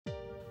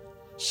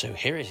So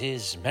here it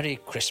is, Merry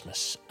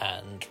Christmas,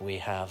 and we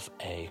have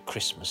a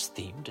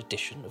Christmas-themed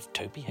edition of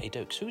Toby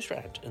Hadoke's Who's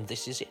Round, and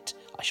this is it.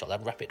 I shall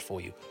unwrap it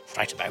for you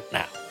right about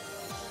now.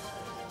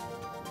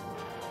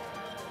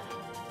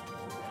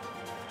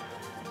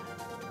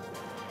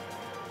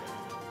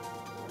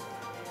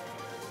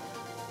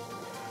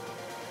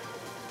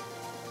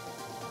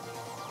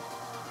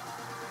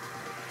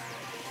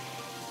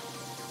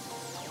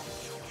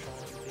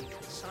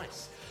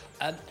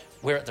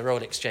 We're at the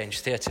Royal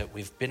Exchange Theatre.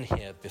 We've been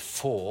here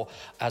before.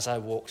 As I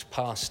walked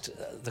past,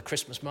 the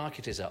Christmas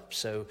market is up.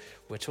 So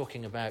we're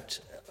talking about,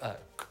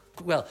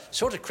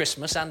 sort of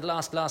Christmas and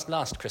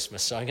last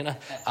Christmas. So I'm going to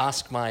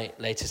ask my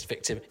latest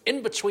victim,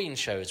 in between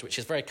shows, which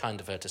is very kind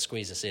of her to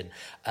squeeze us in,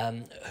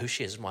 who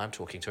she is and why I'm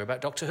talking to her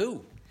about Doctor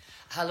Who.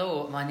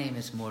 Hello, my name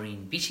is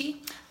Maureen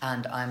Beattie,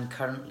 and I'm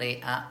currently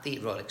at the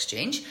Royal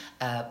Exchange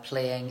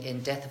playing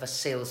in Death of a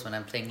Salesman.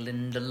 I'm playing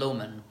Linda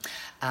Lohman,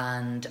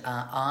 and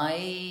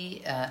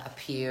I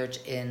appeared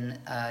in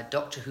a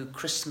Doctor Who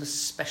Christmas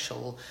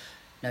special.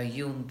 Now,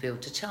 you'll be able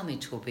to tell me,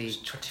 Toby. It's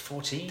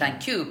 2014.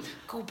 Thank you.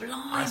 Go blimey.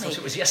 I thought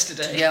it was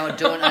yesterday. Yeah,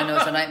 I know,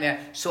 it's a nightmare.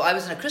 So I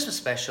was in a Christmas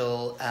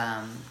special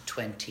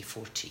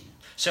 2014.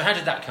 So how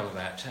did that come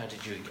about? How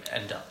did you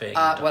end up being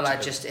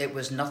It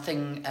was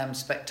nothing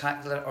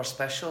spectacular or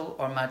special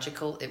or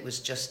magical. It was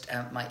just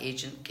my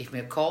agent gave me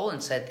a call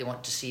and said they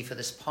want to see you for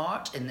this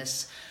part in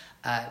this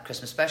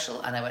Christmas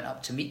special, and I went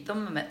up to meet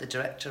them. I met the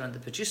director and the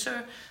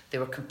producer. They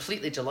were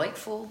completely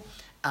delightful,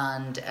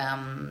 and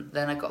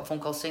then I got a phone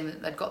call saying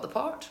that I'd got the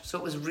part. So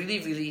it was really,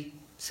 really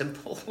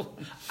simple.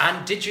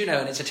 And did you know,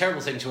 and it's a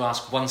terrible thing to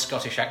ask one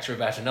Scottish actor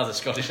about another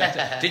Scottish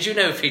actor, did you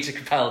know Peter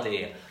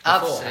Capaldi?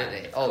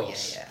 Absolutely. Oh,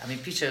 yeah. I mean,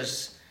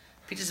 Peter's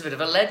a bit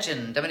of a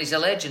legend. I mean, he's a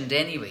legend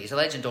anyway. He's a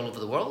legend all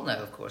over the world now,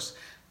 of course.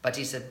 But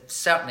he's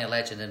certainly a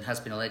legend and has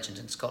been a legend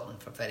in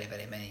Scotland for very,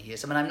 very many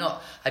years. I mean,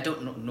 I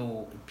don't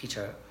know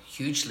Peter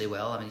hugely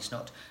well. I mean, he's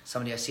not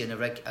somebody I see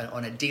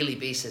on a daily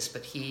basis,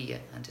 but he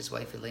and his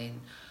wife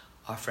Elaine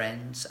are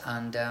friends,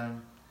 and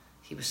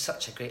he was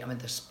such a great... I mean,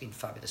 there's been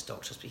fabulous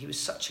doctors, but he was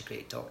such a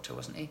great doctor,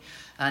 wasn't he?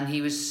 And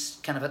he was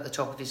kind of at the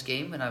top of his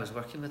game when I was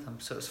working with him,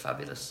 so it was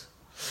fabulous.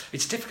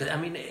 It's difficult. I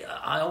mean,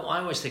 I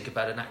always think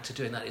about an actor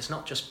doing that. It's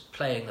not just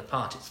playing the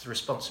part, it's the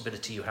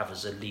responsibility you have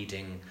as a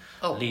leading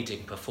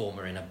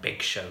performer in a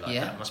big show like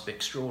that. It must be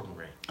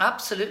extraordinary.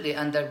 Absolutely,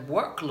 and their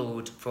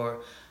workload for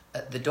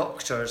the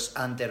doctors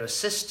and their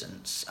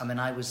assistants, I mean,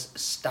 I was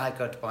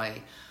staggered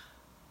by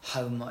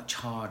how much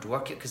hard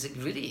work it... Because it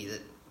really...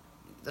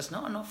 There's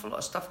not an awful lot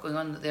of stuff going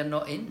on that they're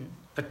not in,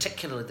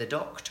 particularly the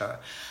doctor.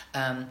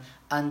 And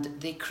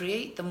they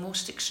create the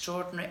most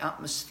extraordinary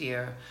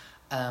atmosphere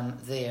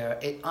there.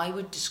 I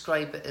would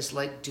describe it as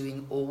like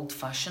doing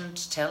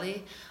old-fashioned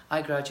telly.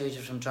 I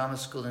graduated from drama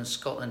school in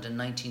Scotland in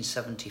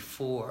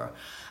 1974.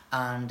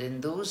 And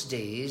in those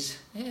days,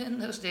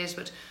 there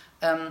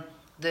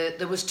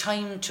was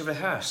time to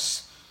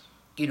rehearse.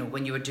 You know,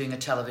 when you were doing a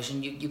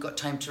television, you got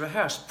time to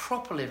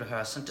properly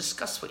rehearse and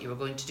discuss what you were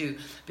going to do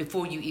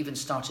before you even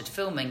started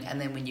filming. And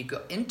then when you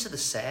got into the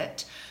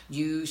set,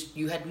 you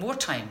had more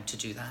time to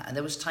do that. And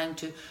there was time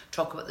to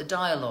talk about the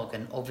dialogue.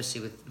 And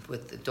obviously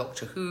with the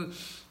Doctor Who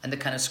and the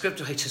kind of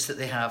script writers that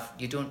they have,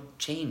 you don't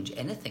change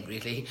anything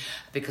really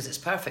because it's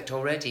perfect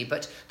already.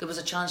 But there was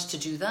a chance to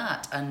do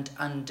that. And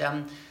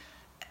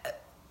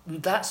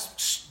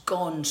that's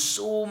gone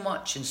so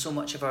much in so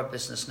much of our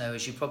business now,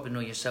 as you probably know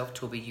yourself,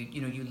 Toby.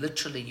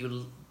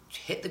 You'll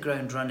hit the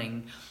ground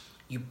running.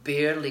 You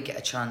barely get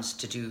a chance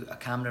to do a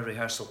camera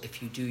rehearsal.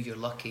 If you do, you're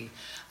lucky.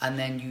 And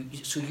then you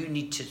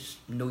need to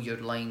know your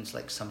lines.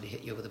 Like somebody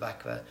hit you over the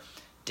back of a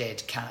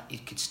dead cat, you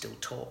could still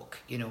talk,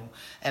 you know.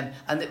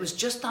 And it was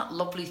just that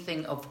lovely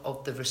thing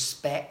of the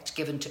respect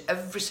given to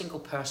every single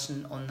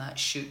person on that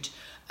shoot.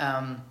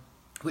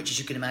 Which, as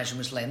you can imagine,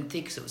 was lengthy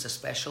because it was a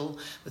special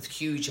with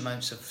huge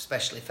amounts of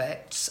special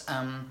effects.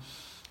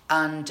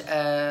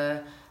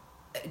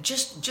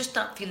 Just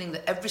that feeling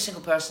that every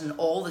single person,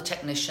 all the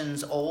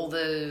technicians, all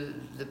the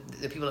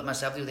people like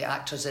myself, the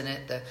actors in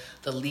it,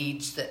 the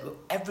leads, that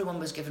everyone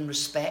was given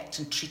respect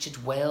and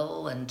treated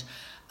well, and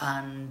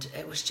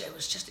it was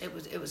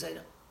an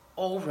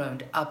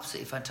all-round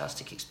absolutely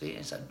fantastic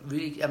experience.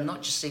 I'm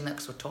not just saying that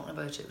because we're talking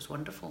about it. It was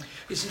wonderful.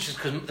 It's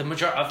interesting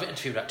because I've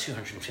interviewed about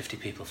 250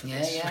 people for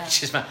this,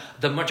 which is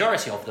the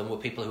majority of them were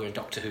people who were in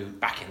Doctor Who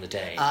back in the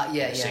day, in the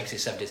 60s,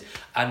 70s,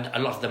 and a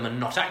lot of them are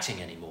not acting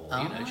anymore.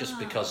 Just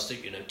because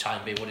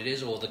time being what it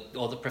is, or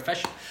the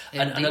profession,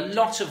 and a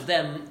lot of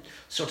them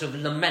sort of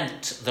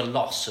lament the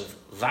loss of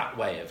that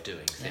way of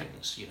doing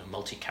things.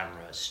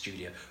 Multi-camera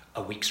studio,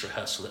 a week's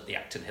rehearsal at the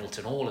Acton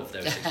Hilton, all of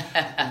those things,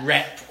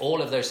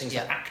 all of those things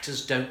that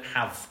actors don't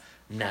have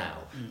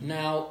now.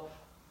 Now,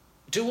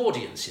 Do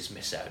audiences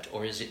miss out,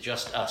 or is it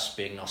just us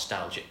being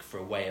nostalgic for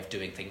a way of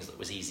doing things that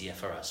was easier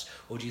for us?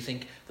 Or do you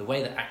think the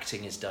way that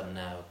acting is done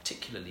now,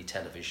 particularly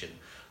television,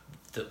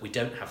 that we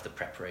don't have the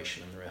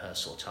preparation and the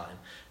rehearsal time,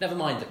 never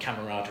mind the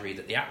camaraderie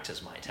that the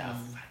actors might have,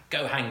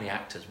 go hang the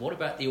actors, what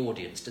about the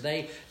audience? Do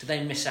they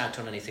miss out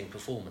on anything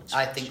performance?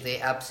 I think they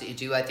absolutely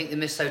do. I think they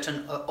miss out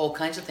on all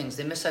kinds of things.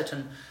 They miss out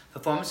on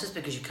performances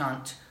because you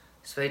can't,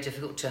 it's very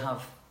difficult to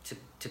have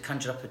to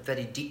conjure up a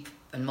very deep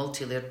and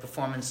multi-layered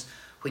performance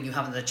when you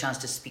haven't had a chance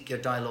to speak your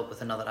dialogue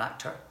with another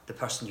actor, the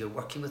person you're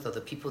working with or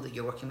the people that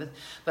you're working with.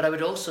 But I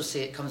would also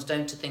say it comes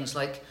down to things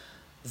like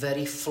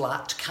very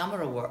flat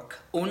camera work,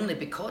 only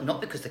because,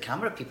 not because the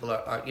camera people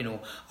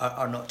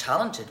are not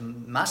talented,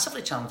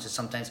 massively talented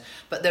sometimes,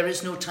 but there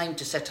is no time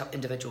to set up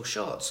individual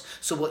shots.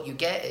 So what you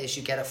get is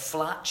you get a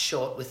flat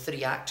shot with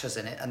 3 actors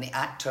in it, and the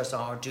actors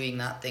are doing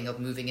that thing of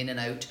moving in and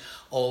out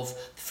of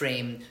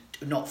frame,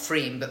 not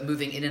frame, but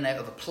moving in and out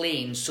of a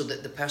plane, so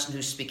that the person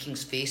who's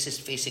speaking's face is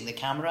facing the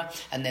camera,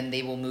 and then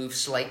they will move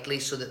slightly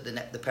so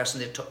that the person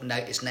they're talking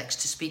out is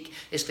next to speak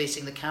is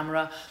facing the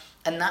camera.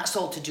 And that's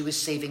all to do with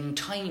saving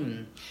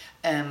time.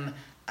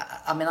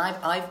 I mean,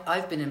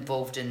 I've been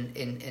involved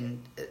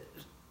in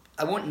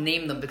I won't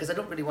name them because I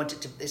don't really want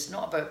it to. It's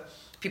not about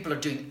people are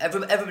doing.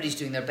 Everybody's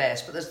doing their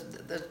best, but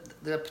there's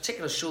a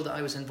particular show that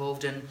I was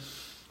involved in,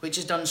 which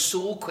is done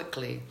so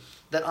quickly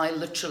that I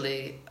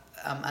literally.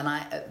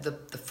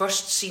 The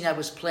first scene I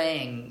was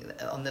playing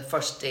on the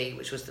first day,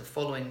 which was the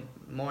following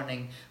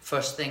morning,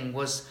 first thing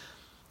was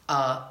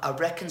a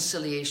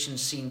reconciliation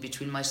scene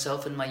between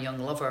myself and my young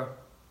lover.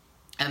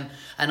 And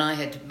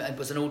I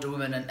was an older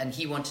woman, and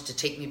he wanted to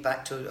take me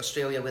back to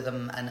Australia with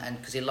him, and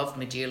because he loved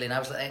me dearly, and I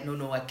was like,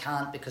 no, I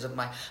can't because of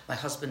my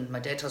husband, my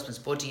dead husband's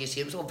body is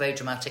here. It was all very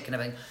dramatic and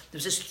everything. There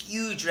was this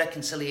huge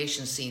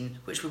reconciliation scene,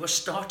 which we were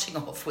starting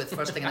off with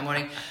first thing in the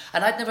morning,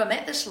 and I'd never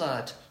met this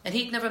lad, and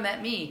he'd never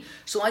met me.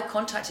 So I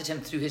contacted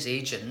him through his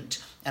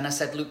agent, and I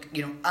said, look,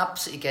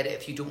 absolutely get it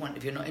if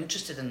you're not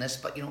interested in this,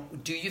 but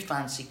do you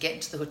fancy getting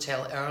to the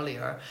hotel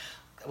earlier?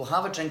 We'll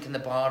have a drink in the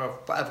bar or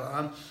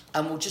whatever,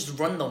 and we'll just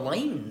run the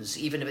lines,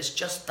 even if it's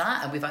just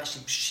that. And we've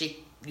actually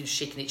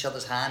shaken each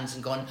other's hands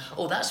and gone,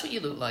 oh, that's what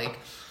you look like.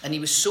 And he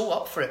was so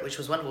up for it, which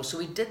was wonderful. So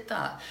we did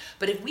that.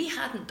 But if we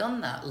hadn't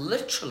done that,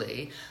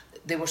 literally,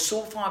 they were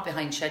so far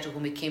behind schedule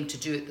when we came to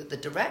do it that the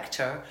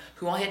director,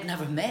 who I had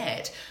never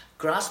met,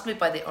 grasped me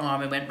by the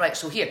arm and went, right,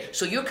 so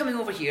you're coming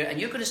over here, and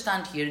you're going to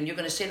stand here, and you're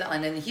going to say that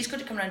line, and then he's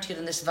going to come around here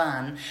in this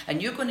van, and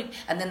you're going to,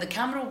 and then the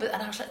camera will be,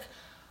 and I was like,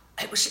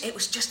 it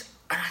was just.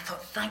 And I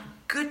thought, thank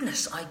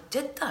goodness I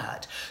did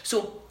that.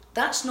 So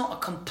that's not a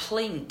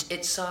complaint.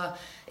 It's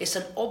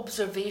an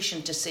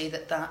observation to say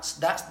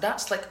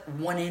that's like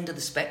one end of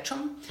the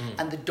spectrum,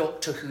 and the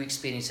Doctor Who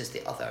experience is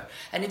the other.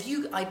 And if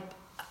I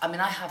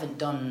haven't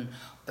done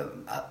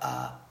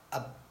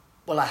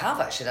well, I have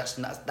actually.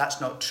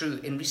 That's not true.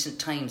 In recent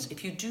times,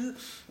 if you do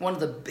one of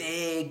the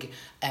big,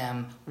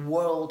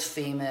 world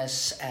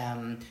famous,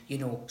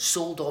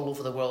 sold all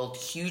over the world,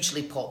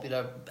 hugely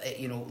popular,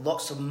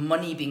 lots of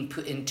money being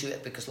put into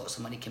it because lots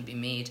of money can be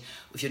made.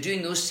 If you're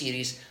doing those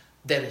series,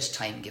 there is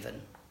time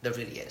given. There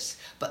really is.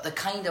 But the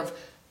kind of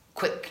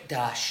quick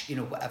dash,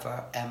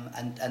 whatever,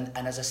 and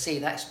as I say,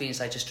 that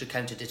experience I just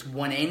recounted is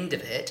one end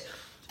of it.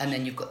 And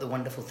then you've got the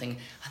wonderful thing.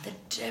 And the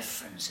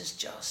difference is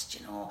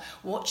just,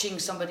 watching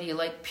somebody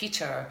like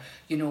Peter,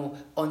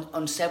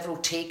 on several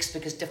takes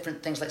because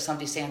different things, like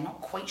somebody saying, I'm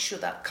not quite sure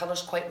that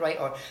colour's quite right,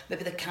 or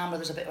maybe the camera,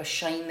 there's a bit of a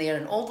shine there,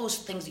 and all those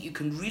things that you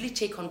can really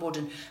take on board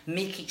and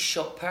make each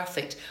shot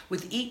perfect.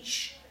 With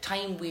each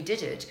time we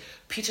did it,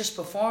 Peter's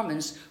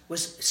performance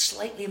was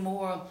slightly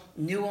more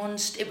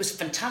nuanced. It was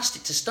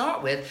fantastic to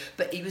start with,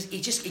 but he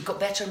got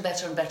better and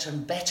better and better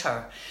and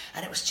better,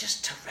 and it was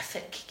just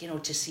terrific,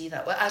 to see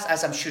that. Well,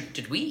 as I'm sure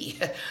did we.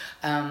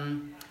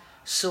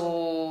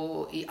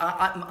 So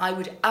I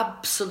would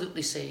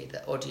absolutely say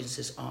that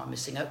audiences are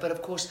missing out. But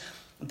of course,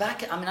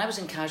 I was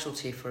in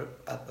Casualty for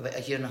about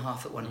a year and a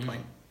half at one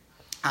point,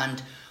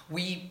 and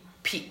we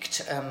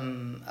peaked,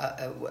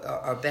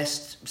 our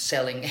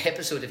best-selling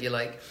episode, if you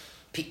like,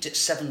 peaked at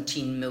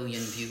 17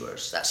 million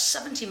viewers. That's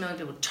 17 million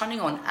people turning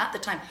on at the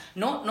time,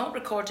 not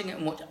recording it,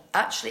 and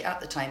actually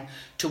at the time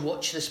to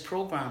watch this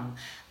programme.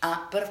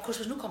 But of course,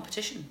 there was no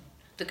competition.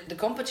 The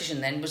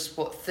competition then was,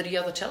 3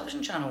 other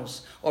television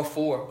channels, or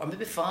 4, or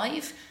maybe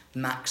 5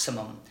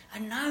 maximum.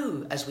 And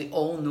now, as we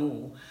all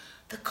know,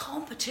 the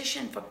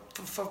competition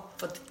for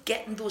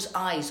getting those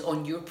eyes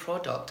on your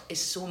product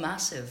is so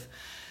massive.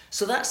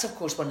 So that's, of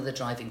course, one of the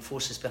driving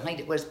forces behind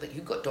it. But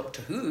you've got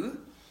Doctor Who,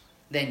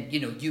 then,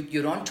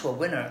 you're on to a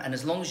winner. And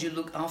as long as you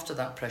look after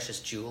that precious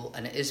jewel,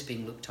 and it is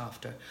being looked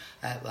after,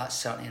 that's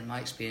certainly in my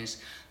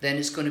experience, then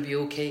it's going to be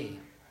okay.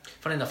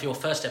 Funny enough, your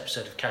first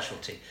episode of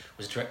Casualty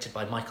was directed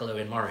by Michael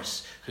Owen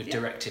Morris, who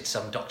directed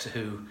some Doctor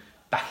Who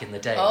back in the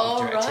day.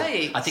 Oh,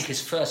 right. I think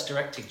his first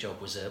directing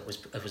job was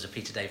a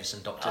Peter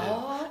Davison Doctor Who.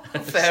 Oh,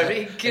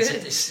 very good.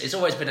 It's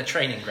always been a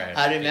training ground.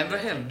 I remember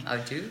him. I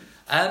do.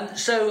 And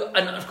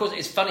of course,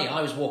 it's funny,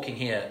 I was walking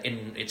here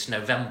it's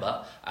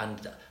November,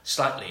 and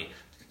slightly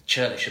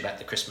churlish about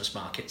the Christmas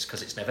markets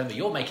because it's November.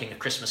 You're making a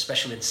Christmas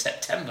special in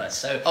September,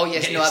 so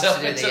absolutely,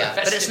 yeah.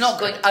 But it's not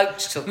going out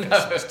till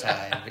Christmas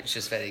time, which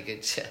is very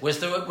good. Was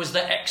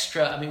there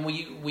extra? I mean,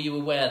 were you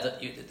aware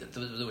that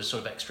there was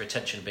sort of extra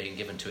attention being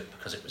given to it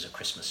because it was a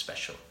Christmas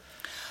special?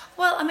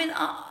 Well, I mean,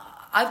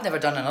 I've never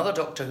done another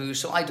Doctor Who,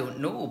 so I don't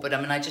know. But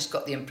I mean, I just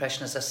got the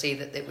impression, as I say,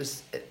 that it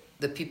was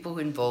the people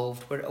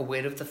involved were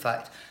aware of the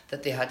fact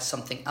that they had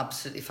something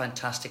absolutely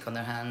fantastic on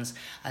their hands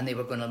and they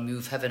were going to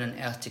move heaven and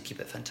earth to keep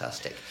it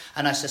fantastic.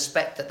 And I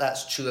suspect that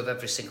that's true of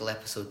every single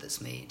episode that's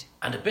made.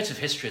 And a bit of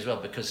history as well,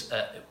 because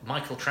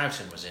Michael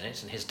Troughton was in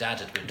it and his dad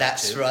had been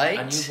That's right.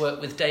 And you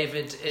worked with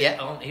David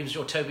he was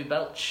your Toby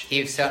Belch.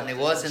 He certainly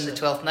was in the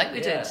 12th night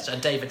we did.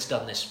 And David's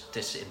done this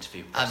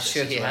interview process. I'm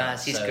sure he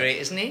has. He's great,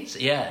 isn't he? So,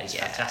 he's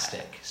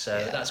fantastic.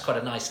 So that's quite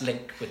a nice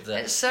link with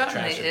the It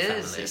certainly Troughton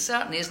is. family. It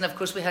certainly is. And of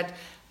course we had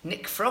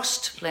Nick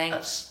Frost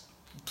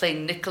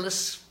playing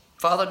Nicholas,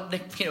 Father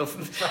Nick,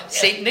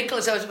 Saint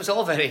Nicholas. It was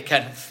all very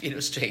kind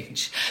of,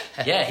 strange.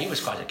 Yeah, he was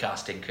quite a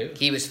casting coup.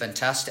 He was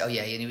fantastic. Oh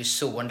yeah, and he was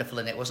so wonderful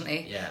in it, wasn't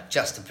he? Yeah.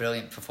 Just a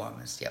brilliant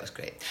performance. Yeah, it was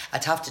great.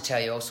 I'd have to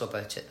tell you also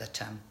about it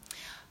that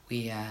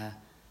we,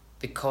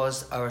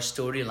 because our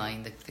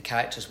storyline, the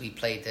characters we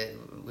played,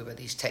 we were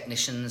these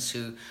technicians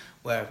who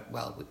were,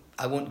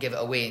 I won't give it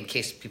away in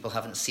case people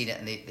haven't seen it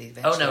and they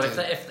eventually Oh no! do.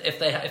 If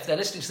they're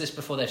listening to this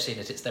before they've seen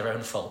it, it's their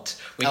own fault.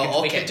 We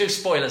can do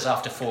spoilers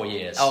after 4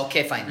 years. Oh,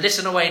 okay, fine.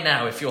 Listen away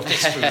now if you're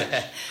this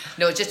foolish.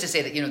 No, just to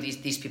say that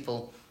these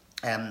people,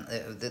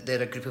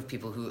 they're a group of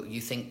people who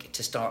you think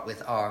to start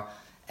with are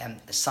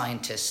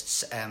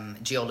scientists,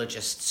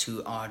 geologists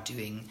who are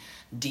doing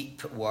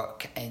deep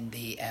work in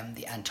the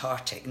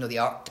Antarctic. No, the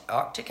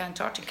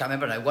Antarctic. Can't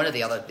remember now. One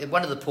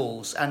of the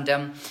poles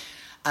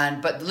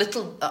but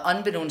little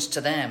unbeknownst to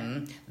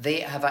them, they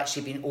have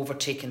actually been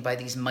overtaken by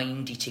these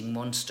mind-eating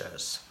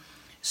monsters.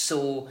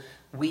 So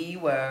we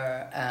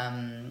were.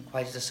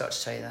 Why did I start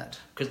to tell you that?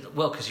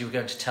 Because you were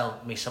going to tell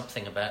me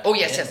something about. Oh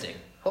yes, the yes. ending.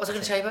 What was I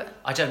going to tell you about?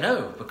 I don't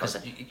know because.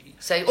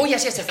 Yes. I remember now.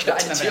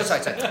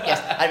 Sorry.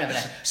 Yes, I remember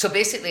now. So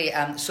basically,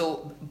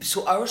 so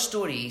our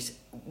stories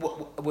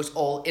was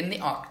all in the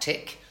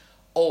Arctic,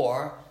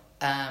 or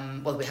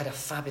we had a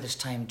fabulous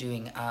time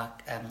doing a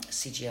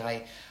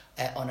CGI.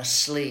 On a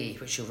sleigh,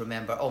 which you'll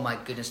remember. Oh my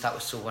goodness, that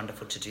was so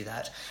wonderful to do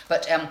that.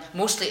 But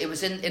mostly it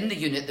was in the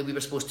unit that we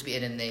were supposed to be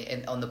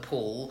in on the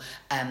pole,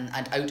 and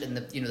out in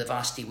the the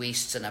vasty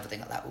wastes and everything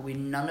like that. But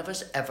none of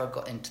us ever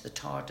got into the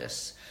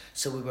TARDIS,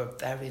 so we were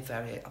very,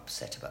 very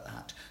upset about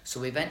that.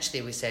 So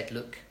eventually we said,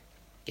 look.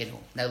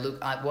 Now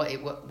look.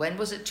 When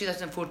was it?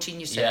 2014.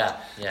 You said.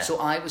 Yeah. So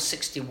I was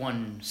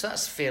 61. So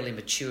that's fairly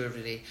mature,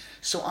 really.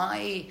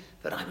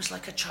 But I was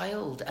like a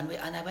child, and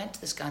I went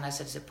to this guy and I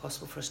said, "Is it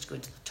possible for us to go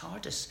into the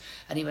TARDIS?"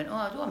 And he went, "Oh,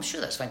 I'm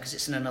sure that's fine because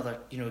it's in another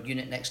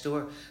unit next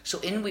door." So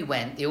in we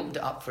went. They opened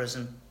it up for us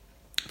and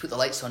put the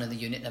lights on in the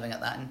unit and everything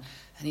like that.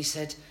 And he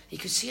said he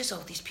could see us all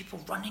these people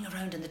running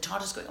around in the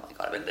TARDIS, going, "Oh my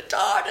God, I'm in the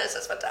TARDIS!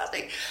 That's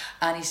fantastic!"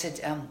 And he said,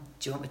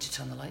 "Do you want me to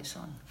turn the lights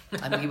on?"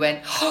 And we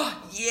went, "Oh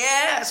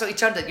yeah!" So he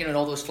turned it, and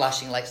all those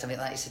flashing lights and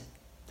everything like that. He said,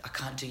 "I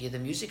can't do you the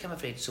music, I'm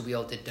afraid." So we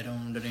all did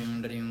da-dum,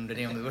 da-dum, da-dum,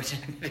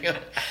 da-dum.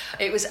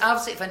 It was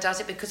absolutely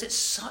fantastic because it's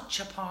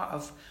such a part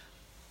of,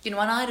 and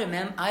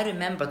I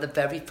remember the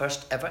very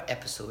first ever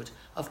episode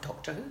of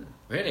Doctor Who.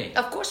 Really?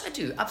 Of course I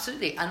do,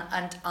 absolutely.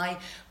 And I,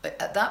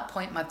 at that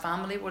point, my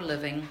family were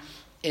living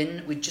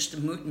we just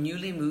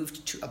newly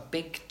moved to a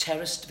big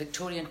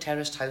Victorian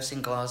terraced house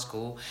in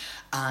Glasgow,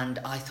 and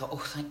I thought, oh,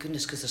 thank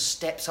goodness, because there's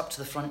steps up to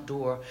the front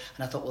door,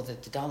 and I thought, well, the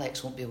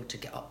Daleks won't be able to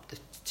get up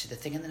to the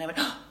thing, and then I went,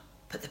 oh,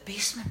 but the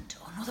basement,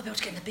 oh no, they'll be able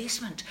to get in the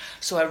basement.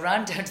 So I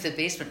ran down to the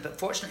basement, but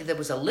fortunately there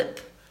was a lip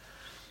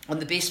on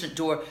the basement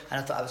door, and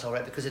I thought I was all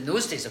right, because in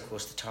those days, of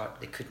course,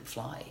 they couldn't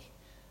fly.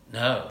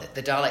 No.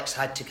 The Daleks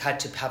had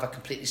to have a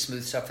completely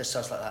smooth surface, so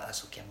I was like,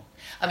 that's okay.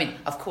 I mean,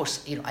 of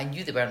course, I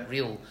knew they weren't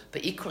real,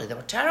 but equally they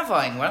were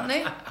terrifying, weren't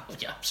they?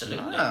 Yeah,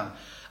 absolutely. Oh.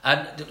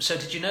 And so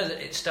did you know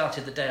that it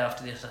started the day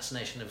after the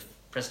assassination of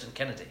President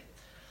Kennedy?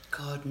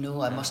 God,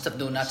 no, I must have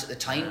known that at the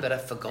time, but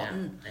I've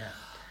forgotten. Yeah.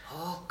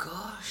 Oh,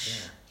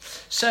 gosh. Yeah.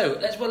 So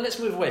let's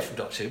move away from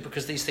Doctor Who,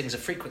 because these things are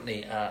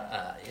frequently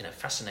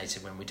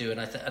fascinating when we do,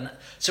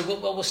 so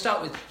we'll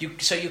start with you.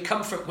 So you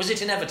come from, was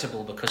it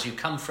inevitable because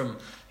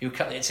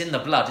it's in the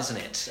blood, isn't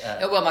it?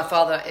 Well, my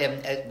father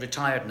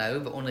retired now,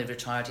 but only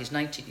retired. He's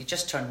 90. He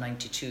just turned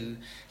 92.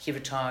 He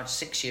retired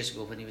 6 years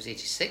ago when he was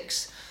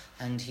 86.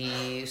 And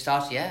he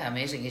started,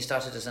 amazing. He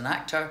started as an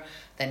actor,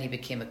 then he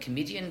became a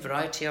comedian,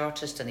 variety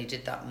artist, and he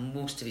did that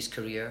most of his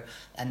career.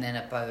 And then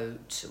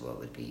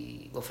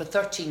for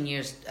 13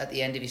 years at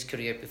the end of his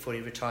career before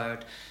he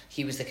retired,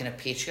 he was the kind of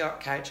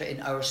patriarch character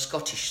in our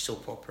Scottish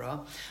soap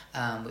opera,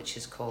 which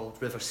is called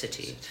River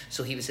City.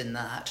 So he was in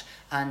that.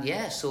 And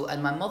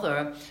and my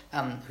mother,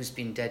 who's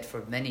been dead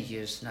for many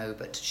years now,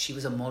 but she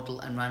was a model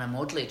and ran a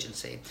model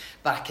agency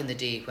back in the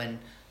day when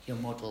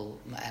model,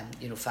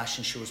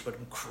 fashion shows were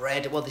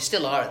incredible. Well, they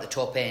still are at the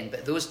top end,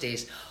 but those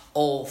days,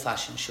 all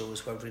fashion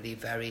shows were really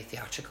very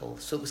theatrical.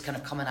 So it was kind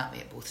of coming at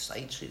me at both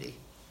sides, really.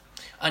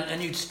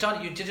 And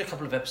you did a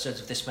couple of episodes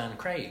of This Man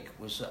Craig.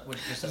 Was that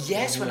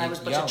yes, when I was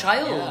but a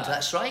child. Yeah.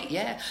 That's right.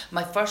 Yeah,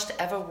 my first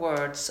ever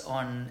words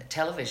on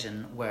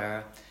television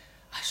were,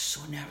 I was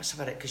so nervous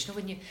about it because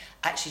when you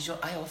actually,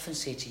 I often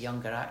say to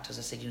younger actors,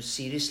 I said,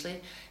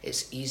 seriously,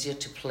 it's easier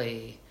to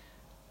play,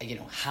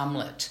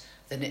 Hamlet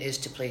than it is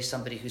to play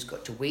somebody who's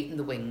got to wait in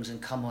the wings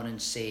and come on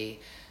and say,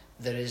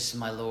 there is,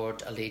 my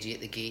lord, a lady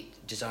at the gate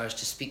desires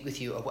to speak with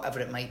you, or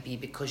whatever it might be,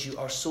 because you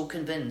are so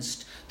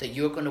convinced that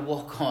you're going to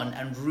walk on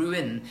and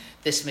ruin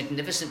this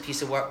magnificent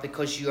piece of work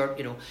because you're,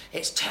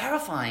 it's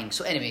terrifying.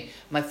 So anyway,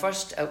 my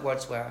first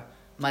words were,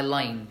 my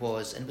line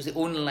was, and it was the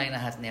only line I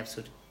had in the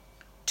episode,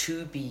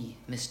 "To be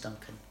Miss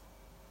Duncan."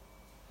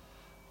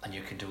 And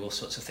you can do all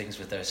sorts of things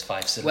with those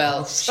 5 syllables.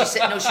 Well, she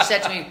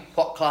said to me,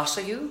 "What class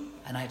are you?"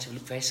 And I had to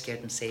look very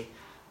scared and say,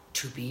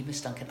 "To be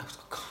Miss Duncan." I was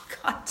like, oh,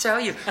 I can't tell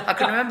you. I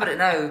can remember it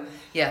now.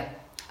 Yeah.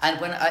 And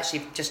when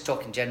actually, just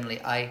talking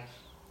generally,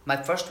 my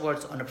first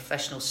words on a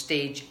professional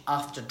stage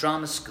after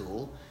drama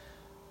school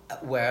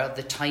were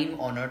the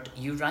time-honoured,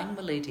 "You rang,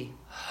 my lady."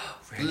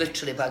 Really?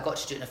 Literally, but I got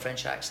to do it in a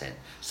French accent.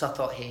 So I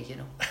thought, hey,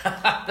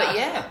 But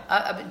yeah,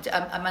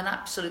 I'm an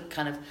absolute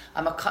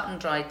I'm a cut and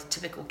dried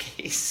typical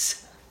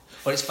case.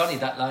 Well, it's funny,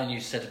 that line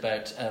you said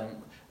about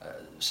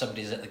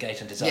somebody's at the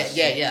gate and desires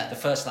yeah. The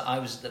first that I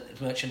was the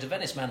merchant of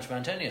Venice, man from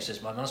Antonio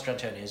says, "My master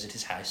Antonio is at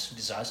his house and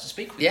desires to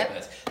speak with you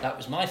both." That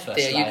was my first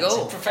line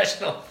in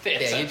professional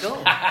theatre. There you go.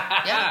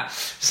 Yeah.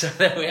 So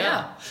there we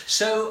are.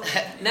 So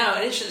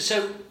now,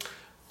 so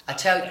I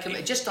tell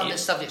you, just on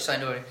this subject, so I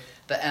know,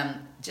 but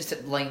just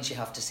the lines you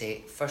have to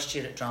say. First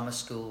year at drama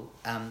school,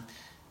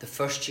 the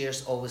first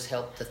years always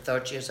helped the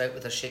third years out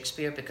with their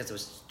Shakespeare because there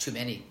was too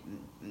many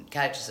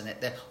characters in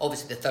it.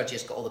 Obviously, the third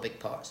year's got all the big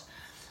parts.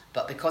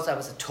 But because I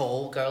was a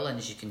tall girl, and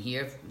as you can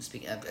hear,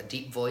 speaking a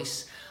deep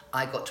voice,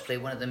 I got to play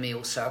one of the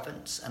male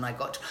servants, and I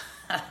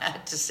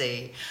had to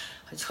say,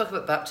 I talk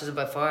about baptism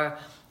by fire,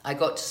 I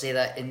got to say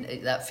that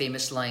in that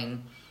famous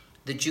line,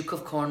 "The Duke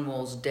of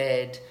Cornwall's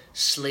dead,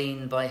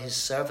 slain by his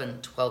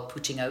servant, while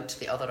putting out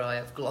the other eye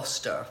of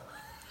Gloucester."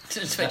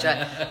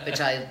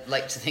 which I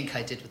like to think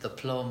I did with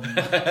aplomb.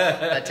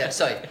 But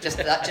sorry,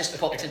 that just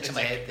popped into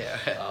my head there.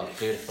 Oh,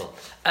 beautiful.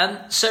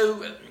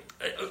 So,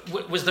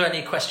 was there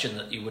any question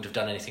that you would have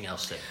done anything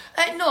else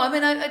then? No, I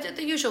mean, I did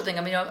the usual thing.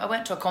 I mean, I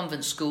went to a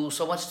convent school,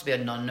 so I wanted to be a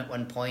nun at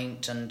one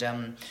point, and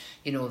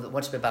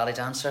wanted to be a ballet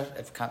dancer.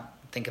 I can't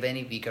think of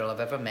any wee girl I've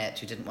ever met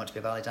who didn't want to be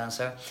a ballet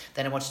dancer.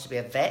 Then I wanted to be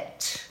a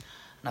vet,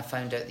 and I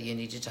found out that you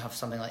needed to have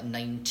something like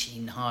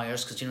 19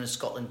 hires, because in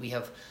Scotland we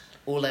have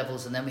O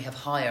levels, and then we have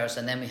hires,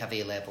 and then we have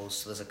A levels.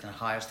 So there's a kind of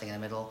hires thing in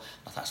the middle.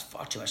 I thought that's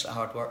far too much like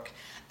hard work.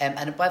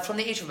 And from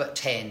the age of about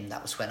 10,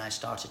 that was when I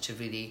started to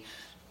really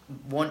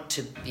want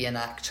to be an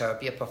actor,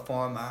 be a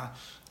performer,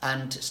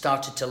 and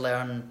started to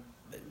learn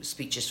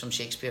speeches from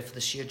Shakespeare for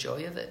the sheer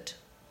joy of it.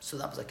 So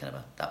that was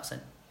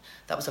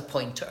that was a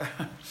pointer.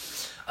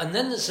 And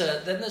then there's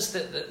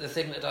the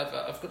thing that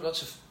I've got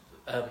lots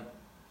of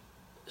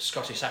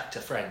Scottish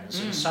actor friends,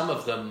 and some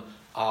of them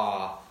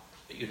are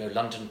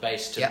London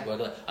based,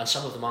 and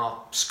some of them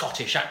are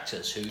Scottish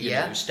actors who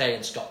who stay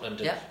in Scotland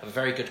and have a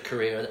very good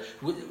career.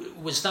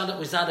 Was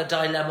that a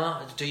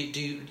dilemma? Do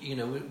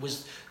you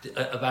was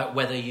about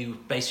whether you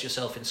base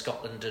yourself in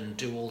Scotland and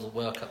do all the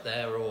work up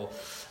there, or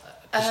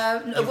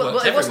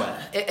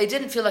it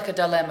didn't feel like a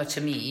dilemma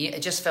to me.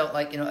 It just felt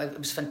like it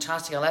was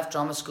fantastic. I left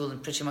drama school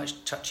and pretty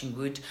much touching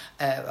wood.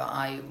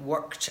 I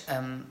worked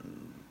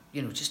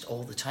just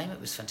all the time.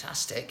 It was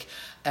fantastic.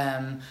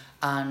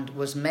 And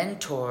was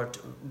mentored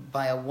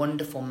by a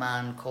wonderful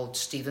man called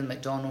Stephen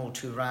MacDonald,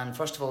 who ran,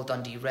 first of all,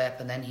 Dundee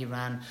Rep, and then he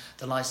ran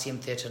the Lyceum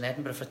Theatre in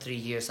Edinburgh for 3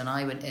 years. And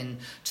I went in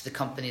to the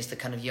company as the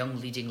kind of young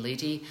leading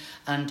lady.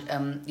 And,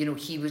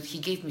 he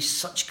gave me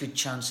such good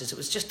chances. It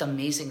was just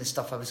amazing, the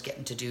stuff I was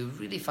getting to do,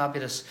 really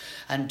fabulous.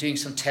 And doing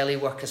some telly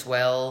work as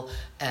well.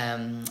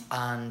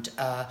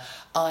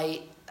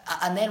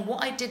 And then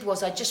what I did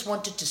was I just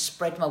wanted to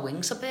spread my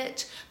wings a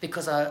bit,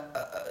 because I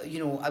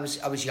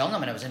was young. I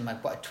mean, I was in my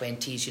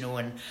 20s,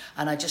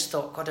 and I just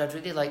thought, God, I'd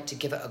really like to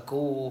give it a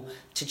go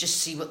to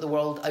just see what the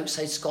world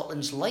outside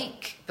Scotland's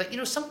like. But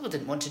some people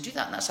didn't want to do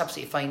that, and that's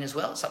absolutely fine as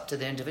well. It's up to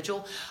the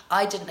individual.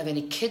 I didn't have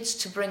any kids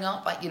to bring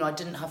up. I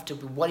didn't have to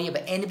worry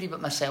about anybody but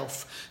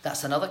myself.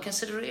 That's another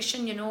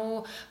consideration,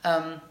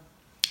 And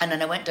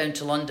then I went down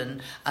to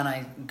London, and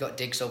I got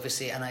digs,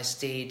 obviously, and I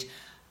stayed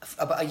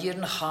about a year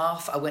and a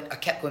half. I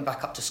kept going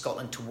back up to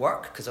Scotland to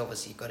work, because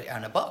obviously you've got to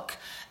earn a buck.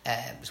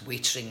 It was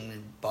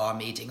waitering,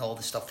 barmaiding, all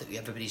the stuff that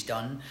everybody's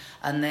done.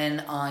 And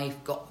then I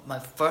got my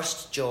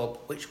first job,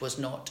 which was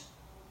not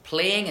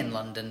playing in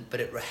London, but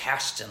it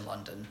rehearsed in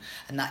London,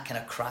 and that kind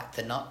of cracked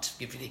the nut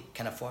really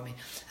kind of for me.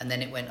 And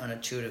then it went on a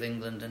tour of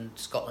England and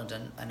Scotland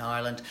and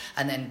Ireland,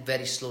 and then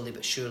very slowly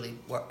but surely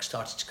work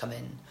started to come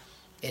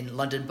in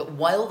London. But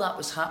while that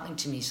was happening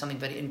to me, something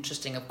very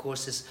interesting, of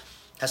course,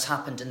 has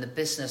happened in the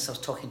business. I was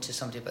talking to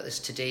somebody about this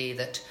today,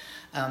 that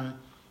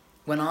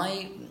when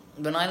I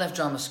left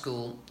drama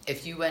school,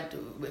 if you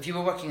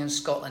were working in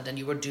Scotland and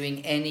you were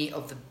doing any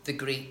of the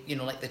great,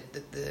 like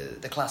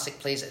the classic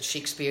plays at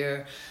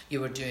Shakespeare,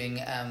 you were doing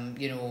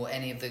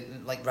any of the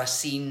like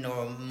Racine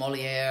or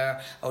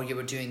Molière, or you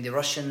were doing the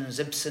Russians,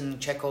 Ibsen,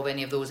 Chekhov,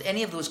 any of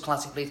those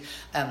classic plays,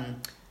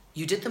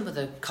 you did them with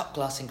a cut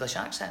glass English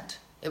accent.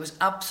 It was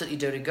absolutely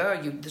de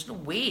rigueur. There's no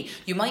way.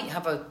 You might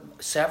have a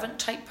servant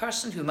type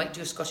person who might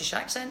do a Scottish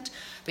accent,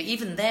 but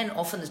even then,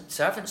 often the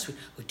servants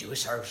would do a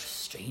sort of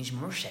strange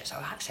Merseyside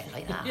accent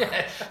like that.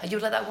 Yeah. And you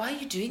were like, that. Why are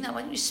you doing that?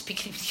 Why don't you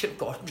speak with your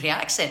ordinary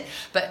accent?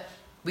 But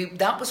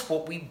that was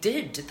what we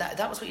did.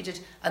 That was what you did.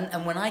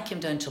 And when I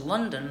came down to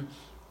London,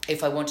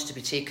 if I wanted to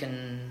be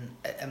taken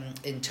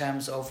in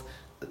terms of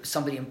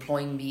somebody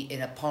employing me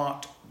in a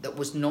part that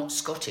was not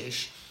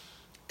Scottish,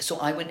 so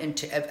I went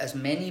into, as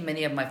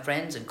many of my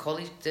friends and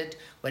colleagues did,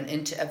 went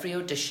into every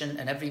audition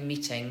and every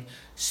meeting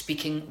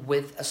speaking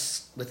with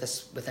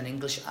an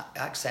English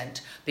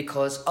accent,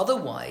 because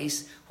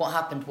otherwise what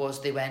happened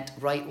was they went,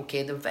 right,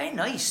 okay, they were very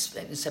nice,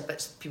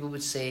 but people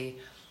would say,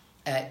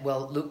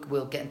 well, look,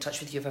 we'll get in touch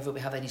with you if ever we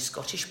have any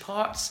Scottish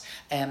parts.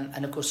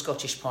 And of course,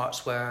 Scottish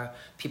parts were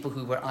people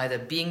who were either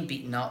being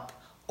beaten up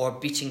or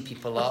beating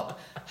people up,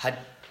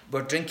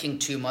 were drinking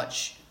too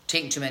much,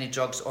 taking too many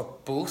drugs, or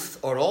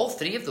both, or all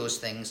three of those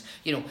things.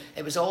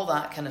 It was all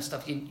that kind of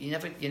stuff. You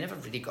never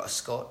really got a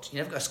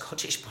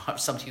Scottish part of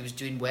somebody who was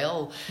doing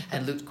well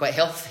and looked quite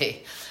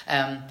healthy.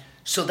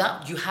 So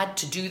that you had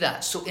to do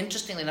that. So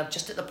interestingly enough,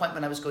 just at the point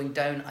when I was going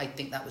down, I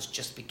think that was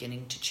just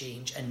beginning to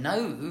change. And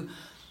now,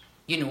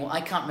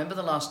 I can't remember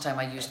the last time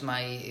I used and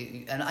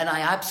I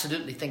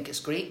absolutely think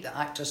it's great that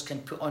actors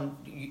can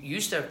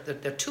use their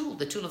tool,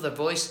 the tool of their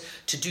voice,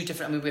 to do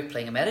different. I mean, we're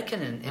playing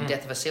American in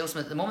Death of a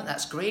Salesman at the moment.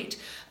 That's great.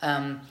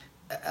 And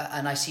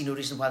I see no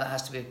reason why that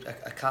has to be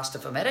a cast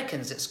of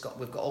Americans.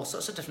 We've got all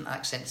sorts of different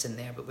accents in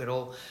there, but we're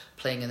all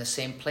playing in the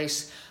same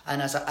place.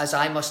 And as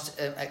I must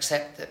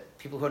accept that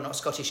people who are not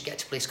Scottish get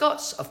to play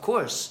Scots, of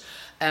course.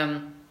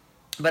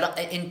 But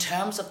in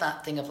terms of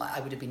that thing of like, I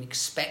would have been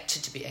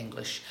expected to be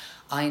English,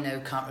 I now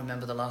can't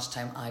remember the last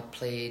time I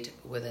played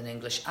with an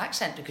English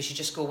accent, because you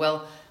just go,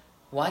 well,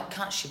 why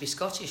can't she be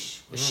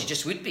Scottish? Well, she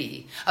just would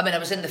be. I mean, I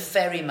was in the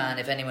Ferryman,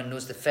 if anyone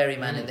knows the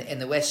Ferryman in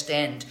the West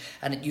End,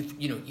 and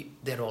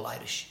they're all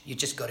Irish. You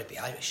just got to be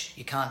Irish.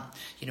 You can't,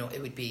 it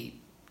would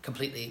be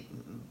completely,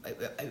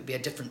 it would be a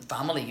different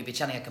family. You'd be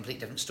telling a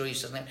completely different story.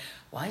 So like,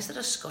 why is there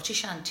a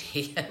Scottish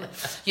auntie?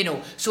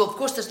 So of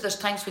course there's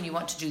times when you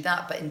want to do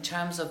that, but in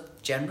terms of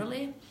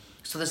generally,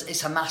 so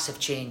it's a massive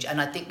change.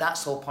 And I think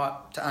that's all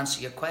part, to answer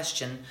your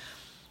question,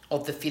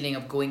 of the feeling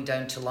of going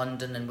down to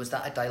London, and was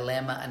that a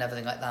dilemma and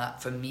everything like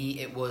that. For me,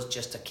 it was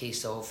just a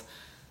case of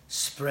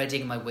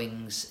spreading my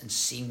wings and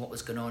seeing what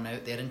was going on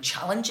out there and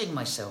challenging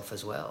myself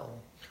as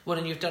well. Well,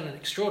 and you've done an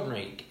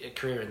extraordinary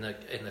career in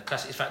the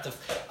classics. In fact,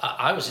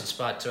 I was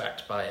inspired to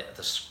act by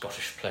the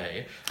Scottish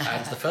play,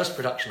 and the first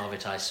production of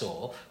it I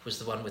saw was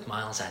the one with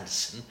Miles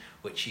Anderson,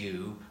 which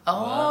you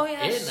were in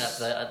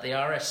at the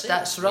RSC.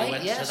 That's right. We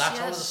went to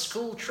that on a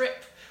school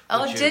trip.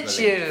 Oh, did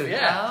you?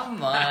 Yeah. Oh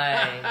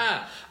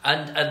my!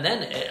 and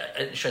then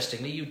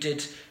interestingly, you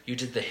did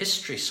the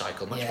history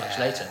cycle much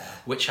later,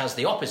 which has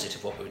the opposite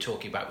of what we were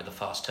talking about with the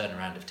fast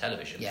turnaround of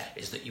television. Yeah.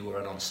 Is that you were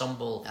an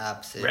ensemble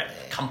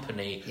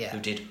company who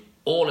did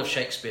all of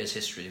Shakespeare's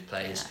history of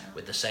plays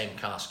with the same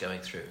cast going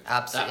through.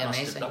 Absolutely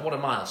amazing. What a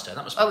milestone!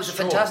 That must. It was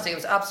fantastic. It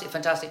was absolutely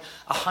fantastic.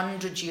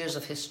 100 years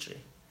of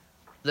history,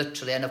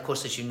 literally, and of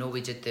course, as you know,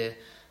 we did the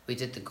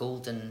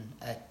golden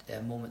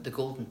moment, the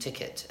golden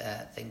ticket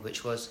thing,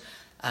 which was,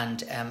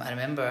 and I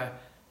remember,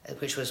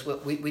 which was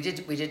we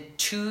did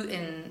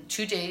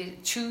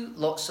two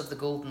lots of the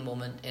golden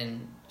moment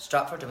in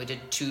Stratford, and we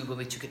did two when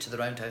we took it to the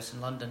Roundhouse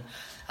in London.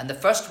 And the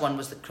first one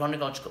was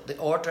the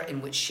order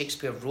in which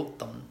Shakespeare wrote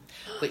them,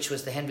 which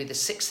was the Henry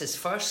VI's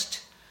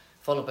first,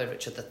 followed by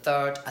Richard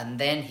III, and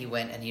then he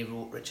went and he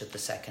wrote Richard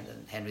II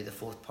and Henry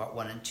IV, Part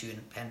 1 and 2,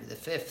 and Henry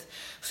V.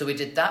 So we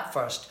did that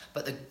first,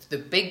 but the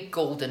big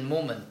golden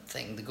moment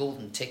thing, the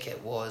golden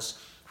ticket, was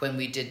when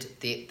we did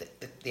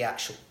the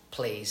actual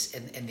plays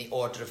in the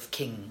order of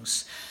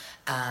kings.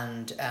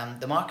 And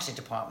the marketing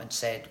department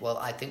said, well,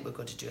 I think we're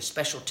going to do a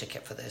special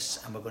ticket for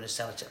this, and we're going to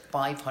sell it at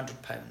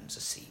 £500 a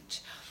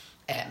seat.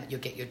 You'll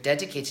get your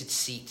dedicated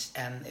seat,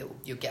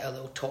 you'll get a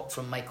little talk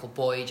from Michael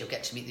Boyd, you'll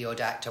get to meet the odd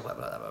actor, blah,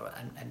 blah, blah, blah.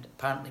 And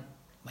apparently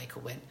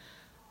Michael went,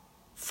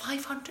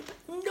 500?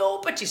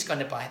 Nobody's going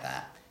to buy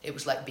that. It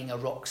was like being a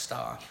rock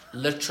star.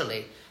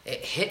 Literally,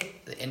 it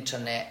hit the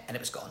internet and it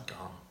was gone.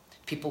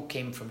 People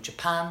came from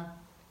Japan,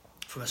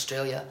 from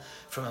Australia,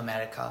 from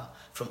America,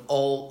 from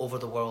all over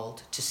the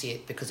world to see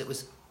it, because it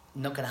was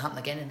not going to happen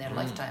again in their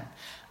lifetime.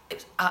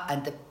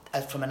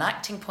 From an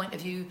acting point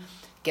of view,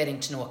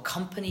 getting to know a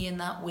company in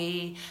that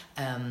way.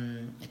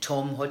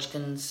 Tom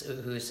Hodgkins,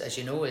 who is, as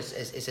you know,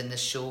 is in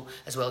this show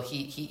as well.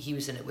 He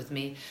was in it with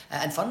me.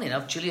 And funnily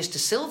enough, Julius De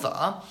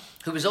Silva,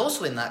 who was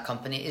also in that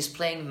company, is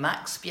playing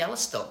Max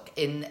Bialystock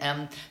in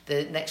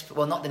the next,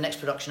 well, not the next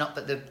production up,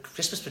 but the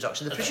Christmas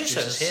production, The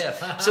Producers. Here.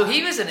 So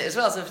he was in it as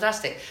well, so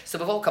fantastic. So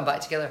we've all come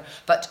back together.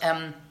 But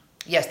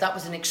yes, that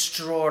was an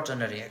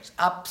extraordinary,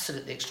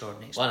 absolutely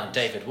extraordinary experience. Well, and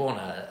David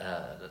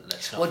Warner,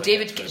 let's not Well,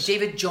 forget,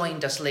 David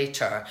joined us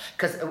later,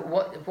 because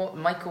what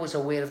Michael was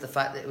aware of the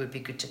fact that it would be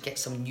good to get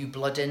some new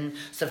blood in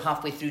sort of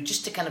halfway through,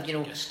 just to kind of,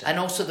 and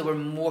also there were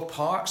more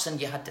parts, and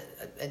you had to,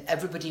 and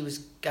everybody was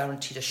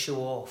guaranteed a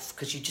show off,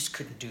 because you just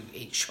couldn't do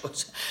 8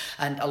 shows,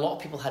 and a lot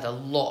of people had a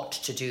lot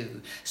to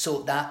do.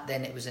 So that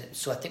then it was,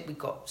 so I think we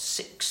got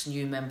 6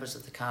 new members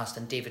of the cast,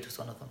 and David was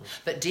one of them.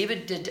 But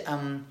David did.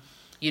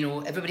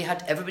 Everybody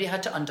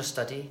had to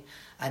understudy,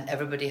 and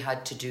everybody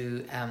had to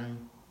do,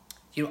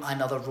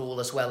 another role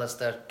as well as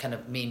their kind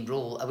of main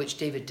role, which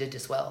David did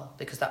as well,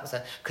 because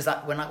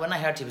when I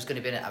heard he was going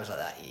to be in it, I was like,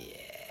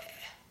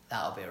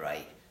 that'll be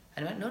right.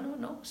 And I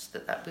went, no,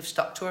 that we've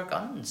stuck to our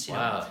guns.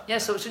 Wow. Yeah,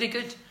 so it's really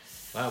good.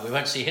 Wow, we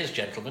won't see his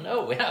gentleman.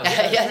 Oh, we have.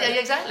 Yeah,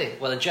 exactly.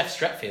 Well, and Jeff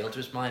Stretfield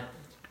was my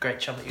great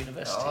chum at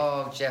university.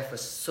 Oh, Jeff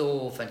was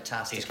so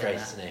fantastic. He's great,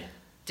 isn't he?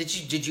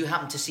 Did you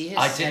happen to see his?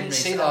 I didn't Henry's?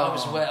 see that.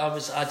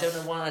 I don't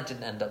know why I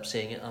didn't end up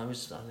seeing it. I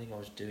think I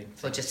was doing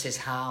things. Well, just his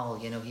Hal,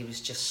 he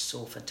was just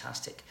so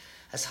fantastic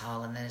as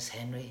Hal, and then as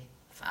Henry.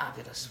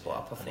 Fabulous. What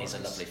a performance.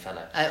 And he's a lovely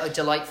fellow.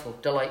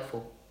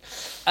 Delightful.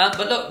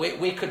 But look,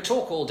 we could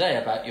talk all day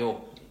about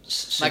your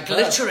my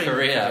glittering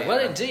career. Well,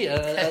 indeed.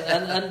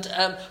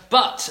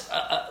 But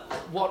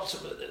what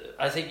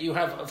I think you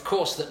have, of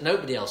course, that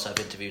nobody else I've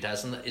interviewed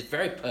has, and that is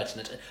very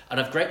pertinent and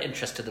of great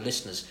interest to the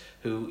listeners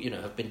who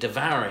have been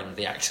devouring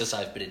the actors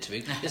I've been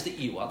interviewing, is that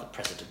you are the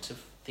president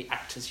of the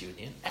Actors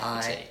Union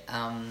Equity.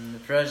 I am the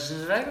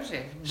president of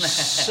Equity.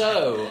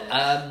 So,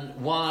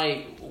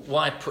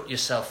 why put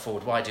yourself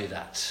forward? Why do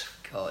that?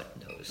 God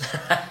knows.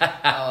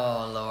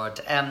 Oh Lord.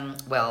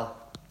 Well,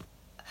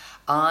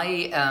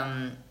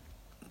 I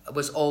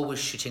was always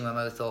shooting my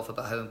mouth off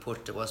about how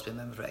important it was to be a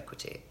member of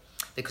Equity,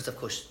 because of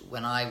course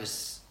when I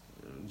was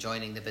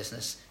joining the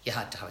business you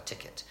had to have a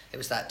ticket. It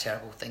was that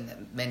terrible thing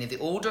that many of the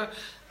older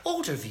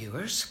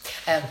viewers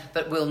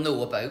but will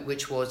know about,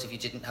 which was if you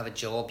didn't have a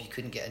job you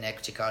couldn't get an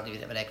Equity card, and if you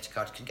didn't have an Equity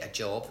card you couldn't get a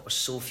job. There were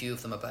so few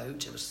of them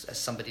about. It was, as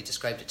somebody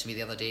described it to me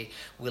the other day,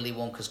 Willy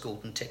Wonka's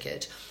golden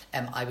ticket.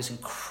 I was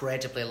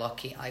incredibly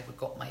lucky. I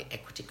got my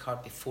Equity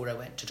card before I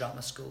went to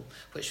drama school,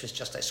 which was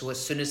just like, so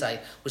as soon as I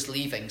was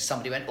leaving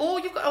somebody went, oh,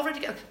 you've got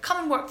already come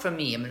and work for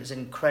me. I mean, it was an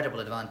incredible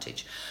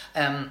advantage.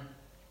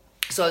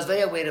 So I was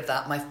very aware of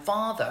that. My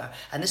father,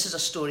 and this is a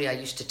story I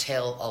used to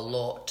tell a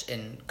lot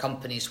in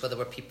companies where there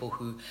were people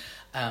who,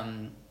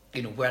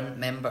 weren't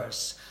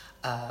members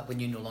when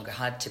you no longer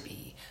had to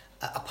be.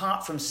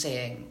 Apart from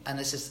saying, and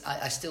this is,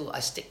 I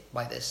stick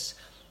by this,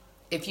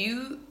 if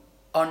you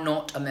are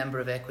not a member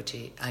of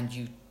Equity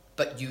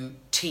but you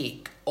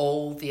take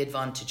all the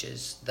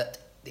advantages that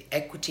the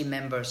Equity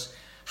members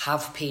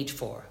have paid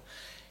for,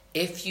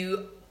 if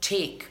you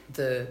take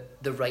the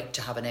right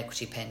to have an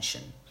Equity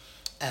pension,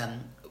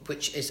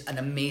 which is an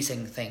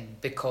amazing thing,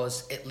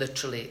 because it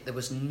literally, there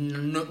was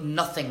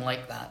nothing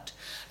like that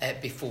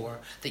before,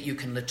 that you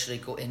can literally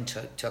go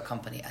into a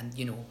company. And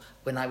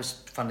when I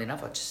was, funnily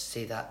enough, I'll just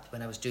say that,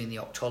 when I was doing the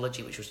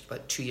Octology, which was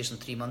about 2 years and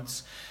 3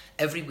 months,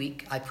 every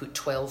week I put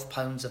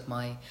 £12 of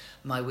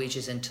my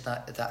wages into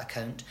that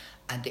account,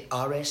 and the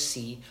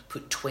RSC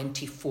put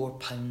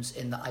 £24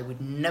 in that I would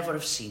never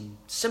have seen,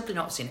 simply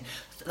not seen it.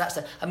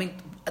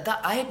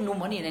 I had no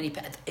money in any.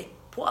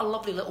 What a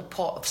lovely little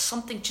pot of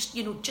something, just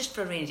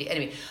for a rainy day.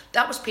 Anyway,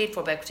 that was paid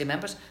for by Equity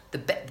members. The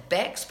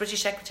BECS,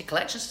 British Equity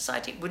Collection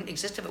Society, wouldn't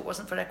exist if it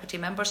wasn't for Equity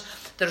members.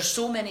 There are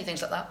so many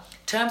things like that.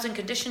 Terms and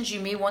conditions, you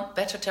may want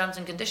better terms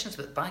and conditions,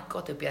 but by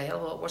God, they'd be a hell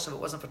of a lot worse if it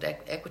wasn't for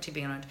Equity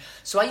being around.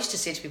 So I used to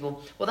say to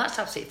people, well, that's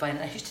absolutely fine.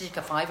 And I used to take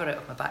a £5 out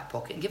of my back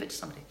pocket and give it to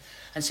somebody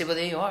and say, well,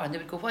 there you are. And they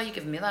would go, why are you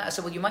giving me that? I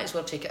said, well, you might as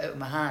well take it out of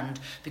my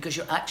hand, because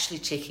you're actually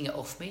taking it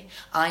off me.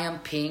 I am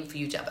paying for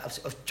you to...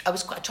 I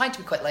was trying to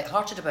be quite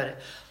light-hearted about it.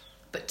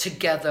 But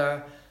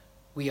together,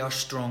 we are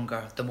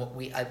stronger than what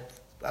we... I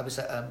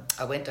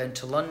went down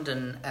to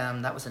London.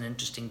 That was an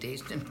interesting day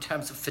in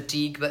terms of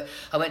fatigue. But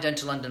I went down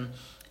to London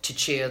to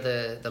chair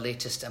the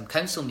latest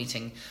council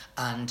meeting.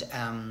 And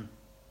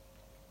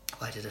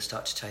why did I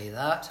start to tell you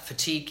that?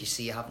 Fatigue, you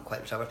see, I haven't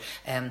quite recovered.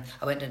 I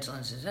went down to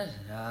London.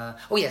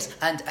 Oh yes,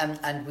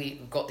 and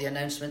we got the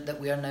announcement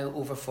that we are now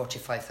over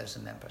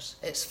 45,000 members.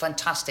 It's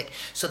fantastic.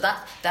 So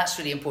that's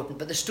really important.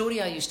 But the story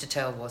I used to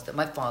tell was that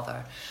my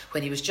father,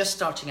 when he was just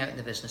starting out in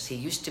the business,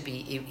 he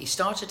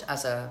started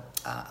as a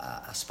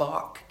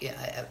spark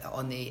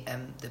on the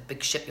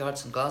big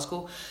shipyards in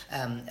Glasgow,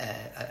 an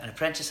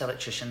apprentice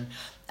electrician,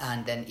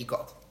 and then he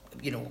got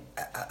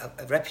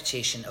a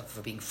reputation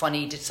for being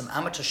funny, did some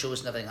amateur shows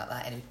and everything like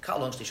that, and he cut a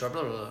long story short,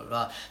 blah, blah,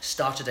 blah,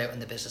 started out in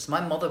the business.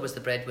 My mother was the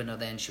breadwinner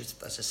then. She was,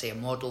 as I say, a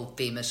model,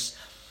 famous,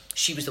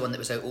 she was the one that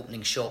was out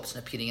opening shops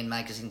and appearing in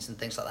magazines and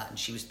things like that, and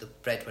she was the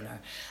breadwinner.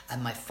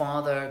 And my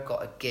father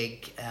got a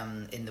gig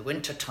in the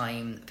winter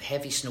time,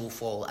 heavy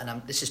snowfall,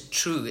 and this is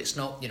true, it's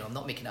not, I'm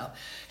not making it up,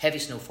 heavy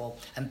snowfall.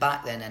 And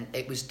back then, and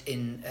it was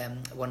in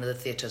one of the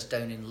theatres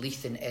down in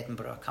Leith in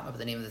Edinburgh, I can't remember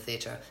the name of the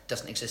theatre,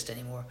 doesn't exist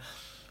anymore.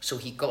 So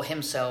he got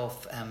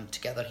himself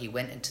together. He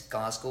went into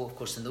Glasgow. Of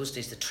course, in those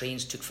days, the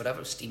trains took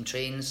forever, steam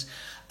trains.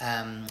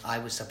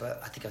 I was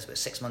about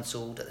 6 months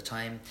old at the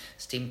time.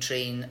 Steam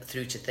train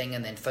through to Thing,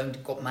 and then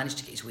managed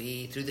to get his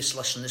way through the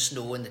slush and the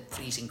snow and the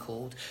freezing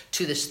cold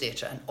to this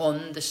theatre. And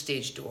on the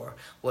stage door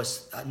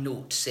was a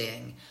note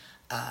saying,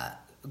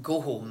 "Go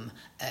home,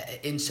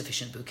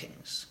 insufficient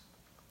bookings."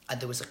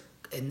 And there was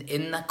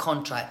in that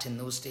contract in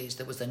those days,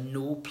 there was a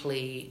no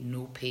play,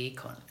 no pay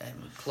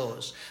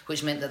clause,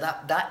 which meant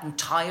that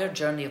entire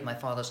journey of my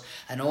father's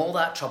and all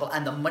that trouble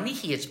and the money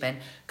he had spent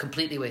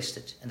completely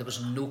wasted, and there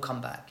was no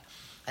comeback.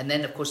 And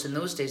then, of course, in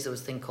those days, there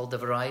was a thing called the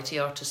Variety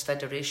Artists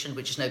Federation,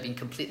 which has now been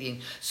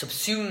completely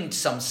subsumed,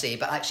 some say,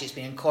 but actually it's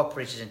been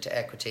incorporated into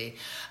Equity.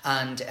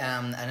 And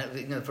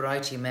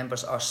Variety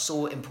members are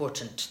so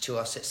important to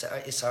us.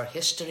 It's our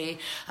history,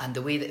 and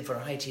the way that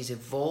Variety is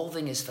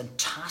evolving is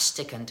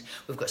fantastic. And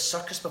we've got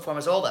circus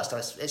performers, all that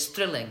stuff. It's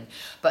thrilling.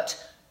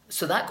 But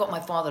so that got my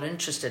father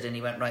interested, and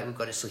he went, right, we've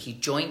got it. So he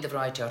joined the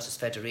Variety Artists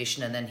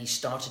Federation, and then he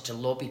started to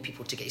lobby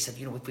people to get, he said,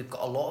 we've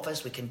got a lot of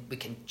us, we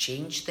can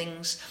change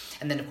things.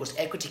 And then, of course,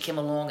 Equity came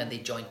along, and they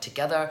joined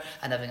together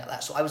and everything like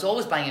that. So I was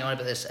always banging on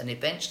about this, and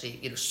eventually,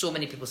 so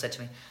many people said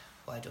to me,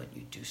 why don't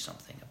you do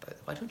something about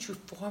it? Why don't you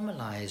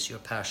formalise your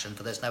passion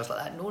for this? And I was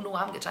like, no, I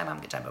haven't got time,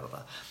 blah, blah,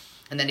 blah.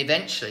 And then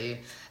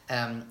eventually,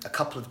 a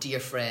couple of dear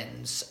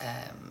friends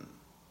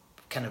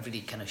kind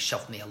of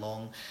shoved me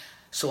along.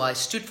 So I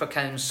stood for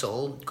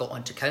council, got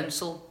onto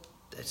council,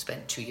 I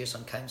spent 2 years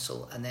on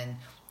council, and then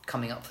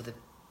coming up for the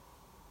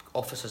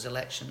officers'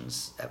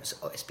 elections,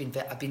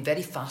 I've been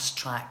very fast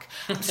track.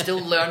 I'm still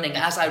learning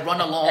as I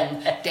run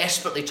along,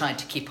 desperately trying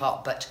to keep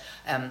up. But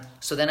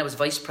so then I was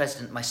vice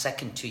president my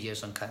second 2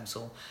 years on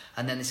council,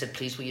 and then they said,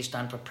 please, will you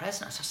stand for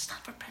president? I said,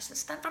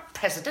 stand for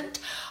president?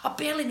 I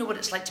barely know what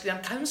it's like to be on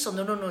council.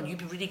 No, you'd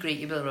be really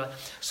great.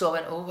 So I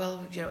went, oh,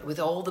 well, with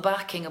all the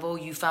backing of all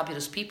you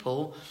fabulous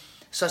people.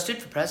 So I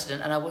stood for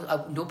president,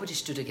 and nobody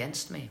stood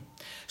against me.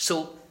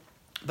 So,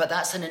 but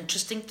that's an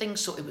interesting thing.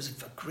 So it was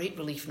a great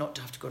relief not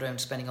to have to go around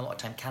spending a lot of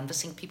time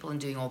canvassing people and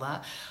doing all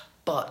that.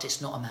 But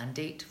it's not a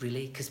mandate,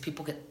 really, because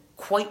people can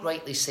quite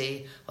rightly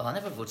say, well, I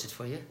never voted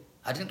for you.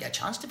 I didn't get a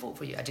chance to vote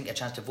for you. I didn't get a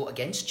chance to vote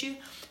against you.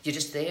 You're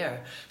just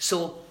there.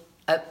 So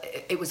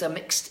it was a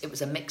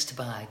mixed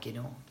bag,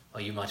 Or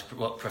you might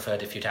have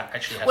preferred if you'd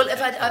actually had... Well,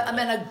 if I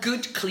mean a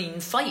good, clean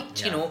fight,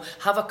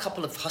 have a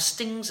couple of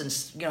hustings and,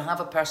 have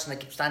a person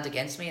that stand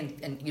against me and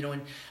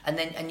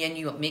then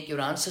you make your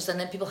answers, and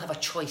then people have a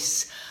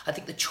choice. I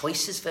think the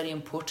choice is very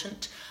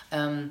important.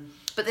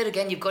 But there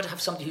again, you've got to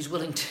have somebody who's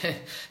willing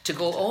to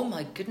go, oh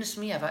my goodness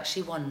me, I've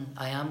actually won.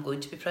 I am going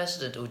to be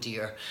president, oh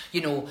dear.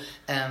 You don't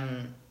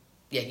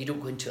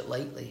go into it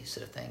lightly,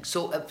 sort of thing.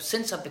 So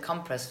since I've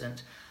become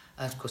president...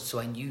 Of course, so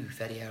I knew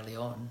very early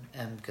on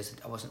because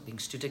I wasn't being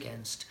stood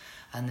against.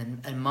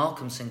 And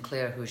Malcolm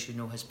Sinclair, who, as you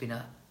know, has been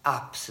an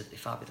absolutely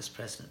fabulous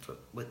president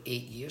with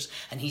 8 years,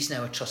 and he's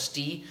now a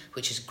trustee,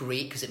 which is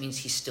great because it means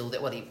he's still there.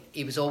 Well,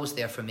 he was always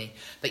there for me,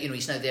 but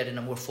he's now there in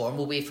a more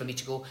formal way for me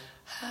to go,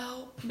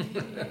 help me,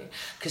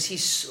 because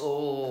he's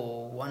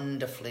so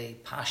wonderfully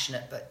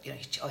passionate. But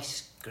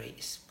he's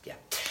great.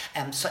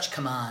 Such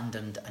command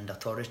and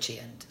authority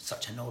and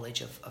such a knowledge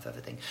of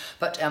everything.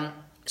 But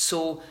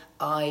so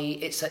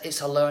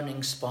it's a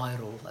learning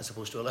spiral as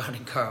opposed to a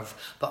learning curve.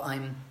 But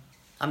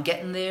I'm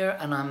getting there,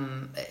 and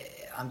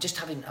I'm just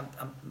having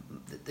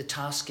the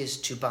task is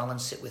to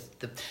balance it with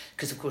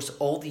because of course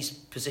all these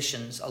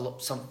positions,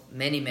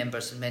 many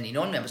members and many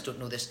non-members don't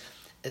know this.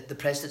 The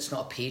president's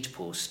not a paid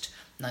post.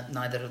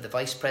 Neither are the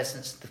vice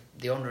presidents,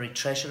 the honorary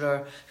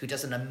treasurer, who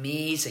does an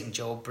amazing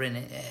job,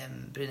 Bryn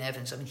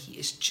Evans. I mean, he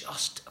is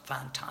just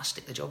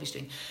fantastic, the job he's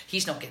doing.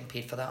 He's not getting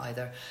paid for that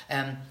either.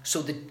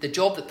 So the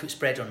job that puts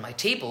bread on my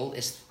table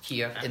is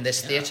here in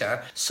this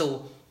theatre.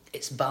 So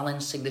it's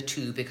balancing the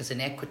two, because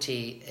in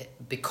Equity,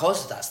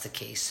 because that's the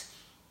case,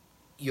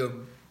 your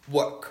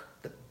work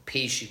that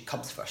pays you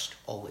comes first,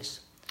 always.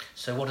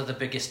 So what are the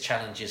biggest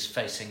challenges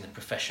facing the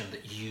profession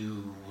that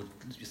you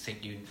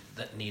think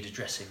that need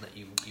addressing, that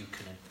you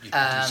can do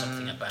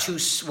something about?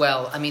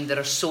 Well, I mean, there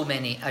are so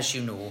many, as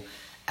you know.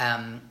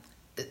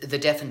 The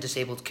deaf and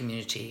disabled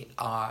community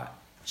are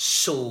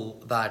so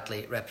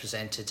badly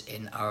represented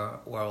in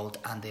our world,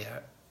 and they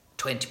are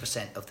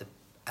 20% of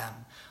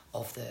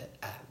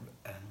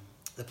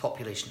the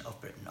population of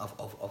Britain,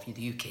 of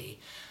the UK.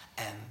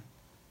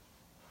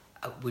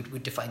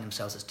 Would define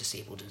themselves as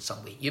disabled in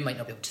some way. You might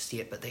not be able to see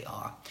it, but they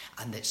are,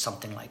 and it's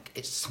something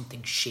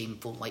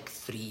shameful, like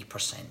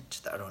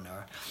 3% that are on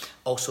our.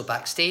 Also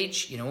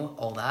backstage,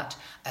 all that.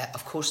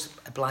 Of course,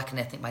 black and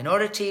ethnic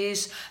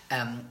minorities.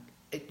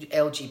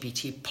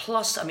 LGBT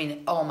plus, I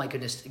mean, oh my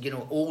goodness,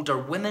 older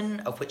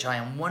women, of which I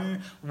am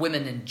one,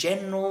 women in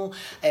general.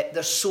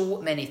 There's so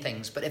many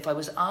things. But if I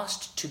was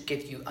asked to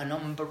give you an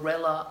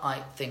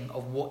umbrella thing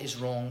of what is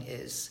wrong,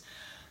 is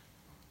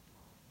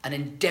an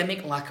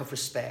endemic lack of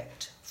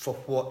respect for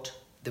what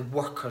the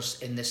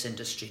workers in this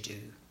industry do.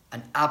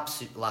 An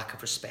absolute lack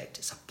of respect.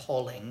 It's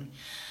appalling.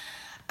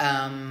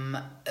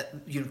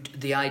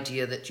 The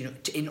idea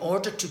that, in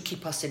order to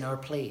keep us in our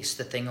place,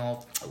 the thing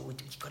of,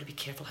 you've got to be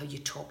careful how you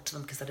talk to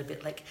them because they're a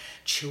bit like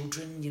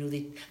children,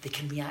 they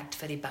can react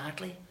very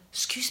badly.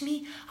 Excuse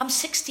me, I'm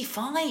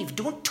 65.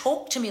 Don't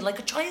talk to me like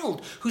a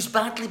child who's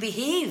badly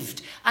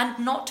behaved and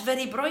not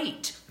very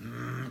bright.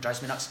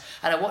 Drives me nuts.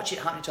 And I watch it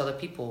happening to other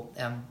people.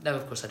 Now,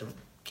 of course, I don't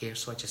care,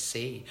 so I just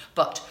say.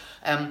 But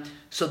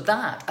so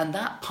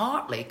that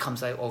partly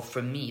comes out of,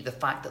 for me, the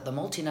fact that the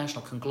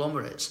multinational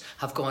conglomerates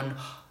have gone,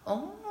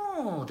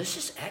 oh, this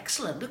is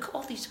excellent. Look at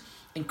all these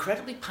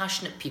incredibly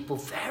passionate people,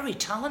 very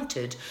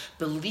talented,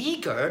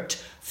 beleaguered,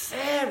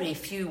 very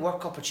few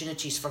work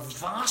opportunities for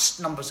vast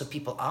numbers of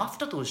people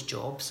after those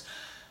jobs.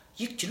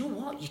 Do you know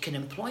what? You can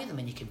employ them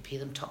and you can pay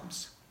them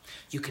tons.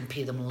 You can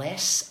pay them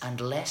less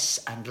and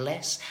less and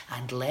less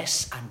and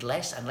less and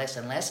less and less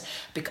and less,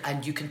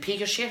 and you can pay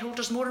your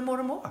shareholders more and more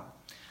and more.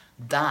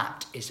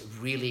 That is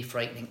really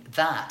frightening.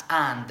 That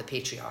and the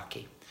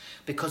patriarchy.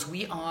 Because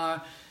we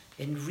are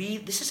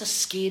this is a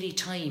scary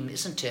time,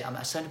 isn't it?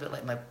 I sound a bit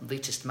like my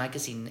latest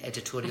magazine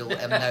editorial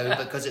now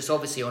because it's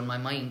obviously on my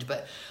mind.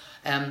 But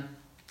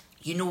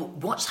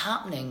what's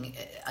happening,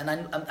 and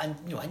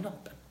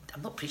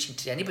I'm not preaching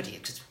to anybody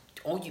because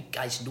all you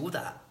guys know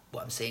that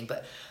what I'm saying,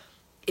 but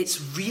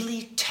it's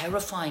really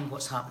terrifying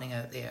what's happening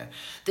out there.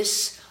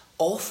 This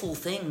awful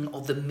thing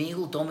of the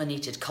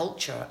male-dominated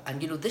culture, and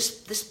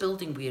this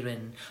building we're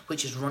in,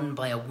 which is run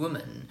by a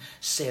woman,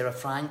 Sarah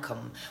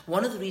Frankham.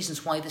 One of the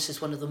reasons why this is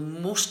one of the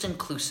most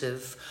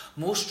inclusive,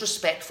 most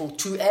respectful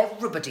to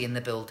everybody in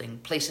the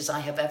building places I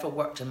have ever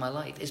worked in my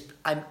life is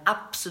I'm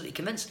absolutely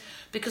convinced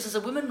because there's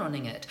a woman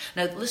running it.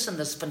 Now listen,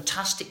 there's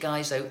fantastic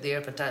guys out there,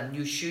 and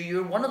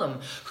you're one of them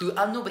who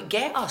I know, but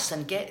get us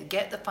and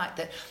get the fact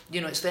that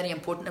it's very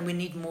important, and we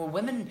need more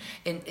women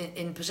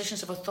in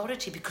positions of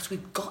authority because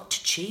we've got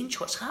to change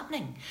what's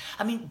happening.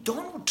 I mean,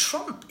 Donald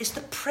Trump is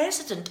the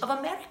president of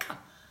America.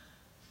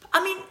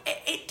 I mean,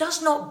 it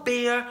does not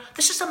bear.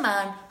 This is a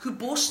man who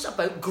boasts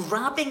about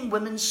grabbing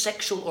women's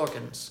sexual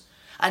organs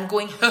and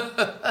going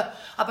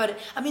about it.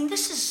 I mean,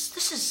 this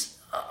is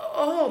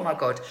oh my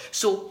God.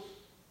 So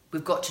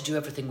we've got to do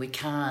everything we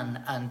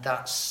can, and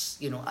that's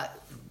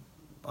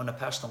on a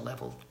personal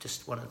level,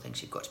 just one of the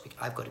things I've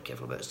got to be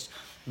careful about is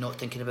not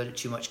thinking about it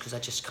too much because I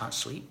just can't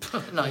sleep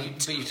at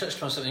night. But you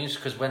touched on something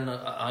interesting because when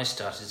I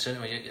started,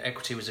 certainly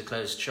Equity was a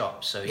closed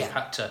shop, so you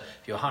had to,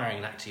 if you're hiring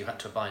an actor, you had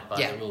to abide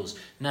by the rules.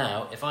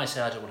 Now, if I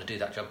say I don't want to do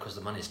that job because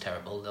the money's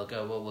terrible, they'll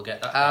go, well, we'll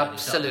get that.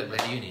 Absolutely.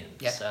 With the union.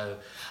 Yep. So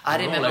I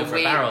remember all over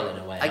a barrel in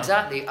a way.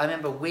 Exactly. I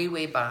remember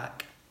way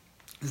back,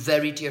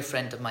 very dear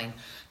friend of mine,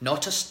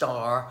 not a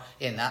star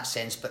in that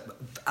sense, but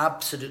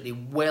absolutely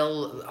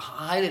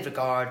highly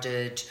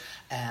regarded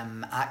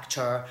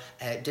actor,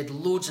 did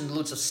loads and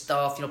loads of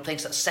stuff, playing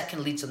sort of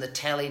second leads on the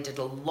telly, did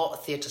a lot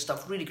of theatre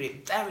stuff, really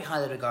great, very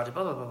highly regarded,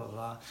 blah, blah, blah, blah,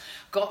 blah.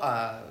 Got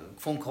a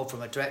phone call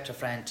from a director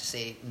friend to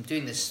say, I'm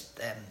doing this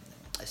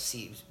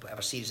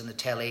series on the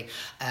telly.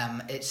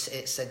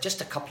 It's just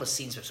a couple of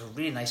scenes, but it's a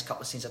really nice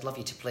couple of scenes. I'd love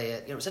you to play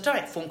it. It was a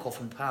direct phone call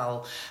from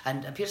pal,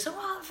 and Peter said,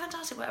 "Well,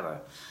 fantastic, whatever."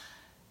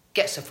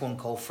 Gets a phone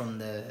call from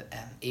the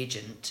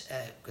agent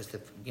because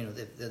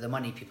the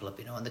money people have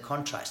been on, the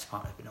contracts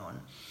department have been on,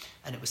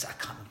 and it was, I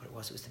can't remember what it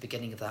was. It was the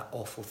beginning of that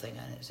awful thing,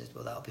 and it said,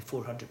 "Well, that'll be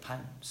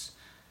 £400."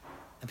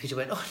 And Peter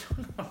went, "Oh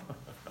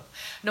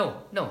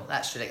no,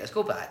 that's ridiculous.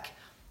 Go back."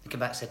 He came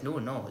back and said,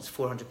 "No, it's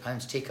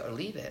 £400. Take it or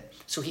leave it."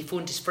 So he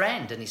phoned his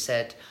friend and he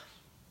said,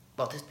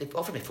 "Well, they've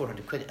offered me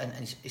 £400."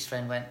 And his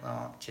friend went,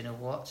 "Well, do you know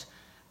what?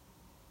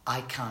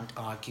 I can't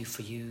argue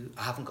for you.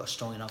 I haven't got a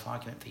strong enough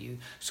argument for you.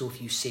 So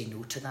if you say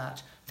no to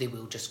that, they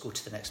will just go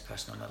to the next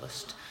person on my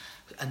list.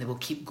 And they will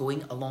keep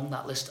going along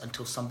that list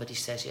until somebody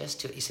says yes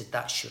to it." He said,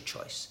 "That's your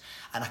choice."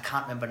 And I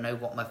can't remember now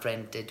what my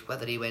friend did,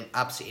 whether he went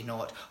absolutely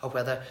not, or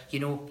whether, he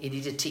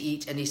needed to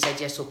eat and he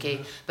said yes, okay.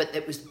 Mm-hmm. But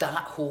it was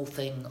that whole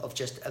thing of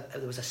just,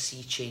 there was a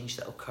sea change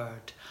that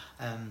occurred.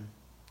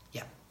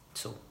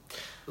 So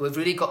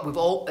we've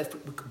all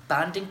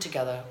banding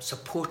together,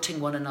 supporting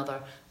one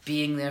another,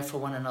 being there for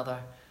one another,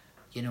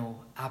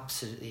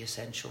 absolutely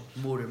essential,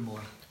 more and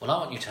more. Well, I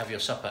want you to have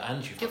your supper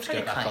and you've got to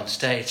go back on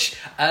stage.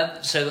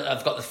 So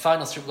I've got the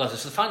final three. Well,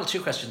 there's the final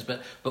two questions,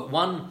 but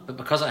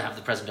because I have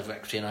the president of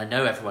Equity and I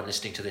know everyone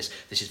listening to this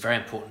is very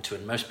important to,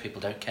 and most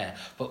people don't care.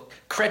 But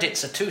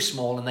credits are too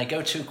small and they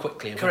go too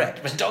quickly. And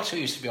correct. When Doctor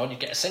Who used to be on, you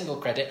get a single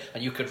credit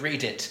and you could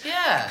read it.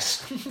 Yeah,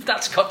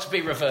 that's got to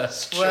be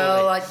reversed.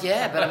 Well,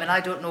 but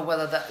I don't know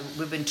whether that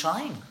we've been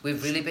trying.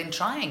 We've really been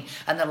trying,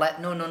 and they're like,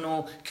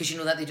 no, because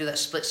that they do that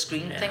split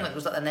screen thing,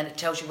 and then it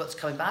tells you what's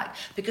coming back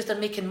because they're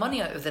making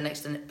money out of the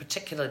next. And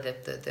particularly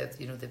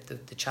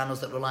the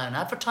channels that rely on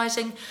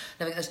advertising.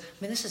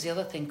 This is the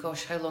other thing.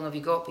 Gosh, how long have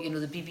you got? But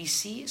the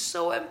BBC is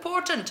so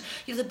important.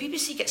 The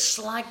BBC gets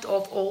slagged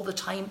off all the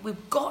time.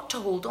 We've got to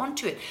hold on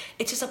to it.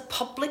 It is a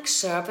public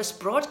service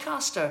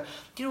broadcaster.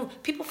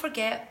 People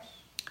forget.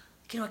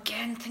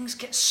 Again, things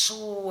get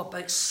so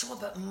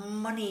about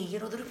money. The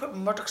Rupert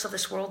Murdochs of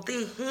this world,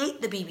 they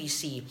hate the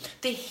BBC.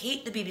 They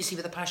hate the BBC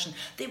with a passion.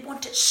 They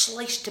want it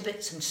sliced to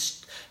bits and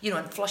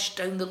flushed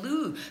down the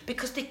loo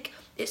because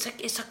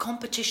it's a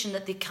competition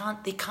that they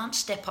can't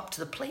step up to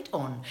the plate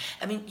on.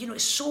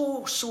 It's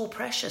so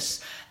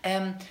precious.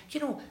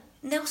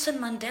 Nelson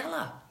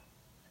Mandela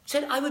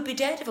said, "I would be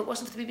dead if it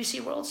wasn't for the BBC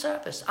World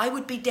Service. I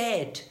would be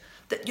dead."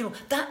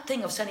 That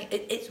thing of saying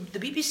the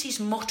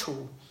BBC's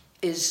motto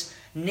is,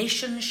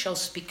 "Nation shall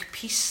speak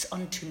peace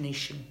unto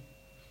nation."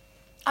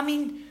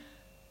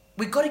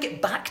 We've got to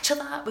get back to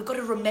that. We've got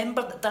to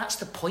remember that that's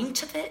the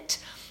point of it.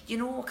 I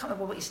can't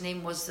remember what his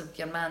name was, the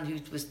young man who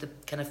was the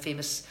kind of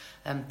famous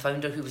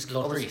founder who was...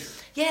 Lord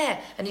Reith. Yeah,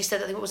 and he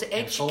said, what was it?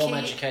 Inform,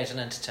 educate and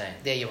entertain.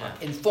 There you are.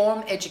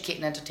 Inform, educate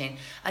and entertain.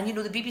 And,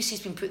 the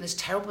BBC's been put in this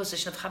terrible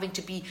position of having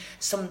to be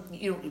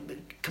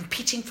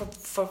competing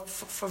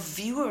for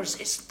viewers.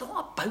 It's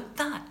not about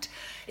that.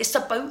 It's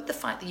about the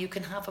fact that you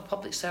can have a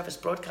public service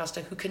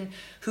broadcaster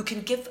who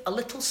can give a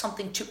little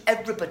something to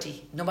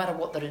everybody, no matter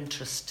what their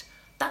interest.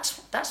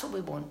 That's what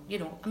we want.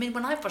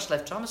 When I first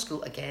left drama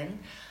school, again,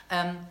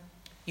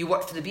 you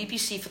worked for the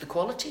BBC for the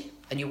quality,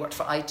 and you worked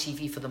for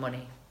ITV for the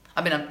money.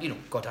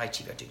 God,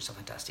 ITV are doing some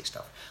fantastic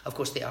stuff. Of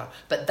course they are.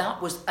 But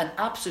that was an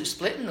absolute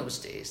split in those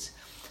days.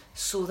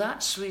 So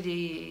that's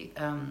really...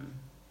 I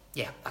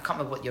can't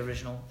remember what your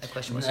original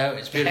question was. No,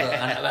 it's beautiful.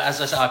 And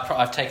as I said,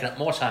 I've taken up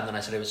more time than I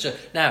said it was. So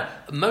now,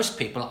 most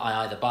people,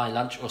 I either buy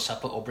lunch or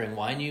supper or bring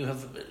wine. You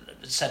have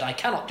said I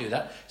cannot do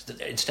that.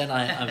 Instead,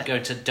 I'm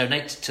going to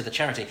donate to the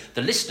charity.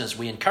 The listeners,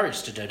 we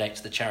encourage to donate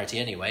to the charity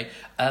anyway.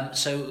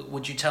 So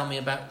would you tell me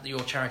about your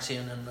charity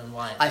and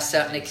why? I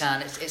certainly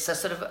can. It's a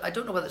sort of, I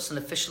don't know whether it's an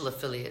official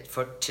affiliate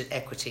to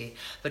Equity,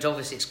 but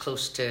obviously it's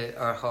close to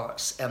our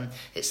hearts.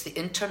 It's the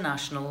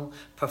International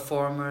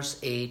Performers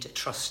Aid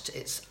Trust.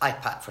 It's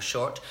IPAT for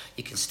short.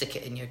 You can stick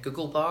it in your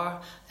Google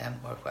bar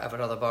or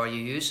whatever other bar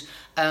you use.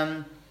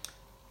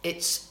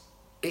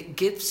 It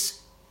gives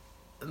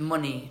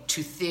money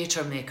to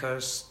theatre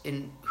makers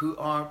who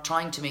are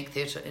trying to make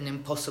theatre in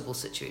impossible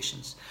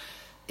situations.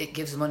 It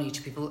gives money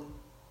to people.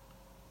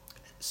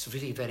 It's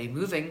really very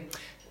moving.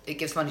 It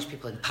gives money to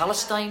people in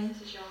Palestine.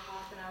 This is your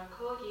half-an-hour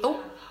call. You have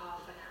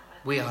half an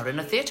hour. We are in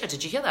a theatre.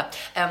 Did you hear that?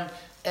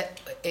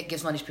 It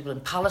gives money to people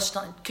in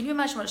Palestine. Can you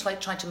imagine what it's like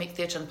trying to make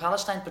theatre in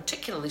Palestine,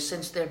 particularly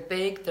since their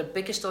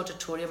biggest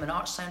auditorium and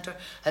arts centre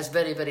has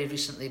very, very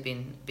recently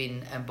been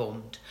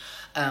bombed.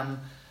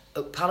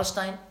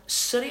 Palestine,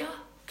 Syria.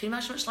 Can you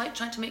imagine what it's like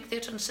trying to make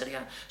theatre in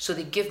Syria? So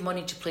they give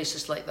money to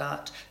places like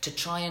that to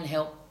try and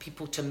help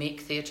people to make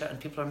theatre, and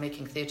people are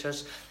making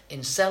theatres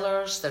in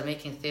cellars. They're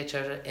making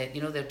theatre.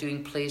 They're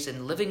doing plays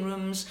in living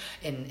rooms,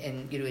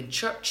 in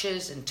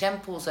churches, in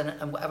temples,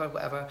 and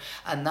whatever.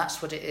 And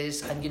that's what it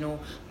is. And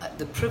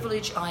the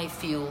privilege I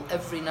feel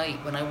every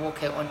night when I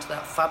walk out onto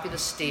that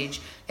fabulous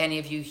stage. Any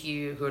of you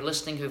here who are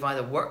listening who have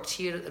either worked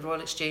here at the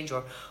Royal Exchange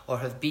or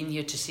have been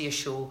here to see a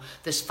show,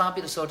 this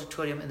fabulous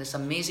auditorium in this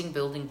amazing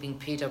building being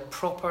paid a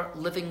proper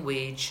living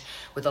wage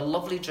with a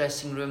lovely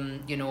dressing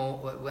room,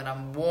 when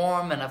I'm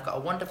warm, and I've got a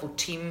wonderful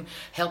team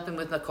helping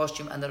with my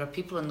costume, and there are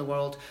people in the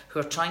world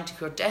who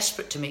are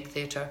desperate to make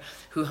theatre,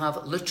 who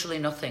have literally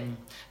nothing.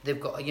 They've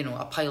got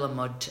a pile of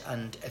mud,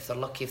 and if they're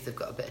lucky, if they've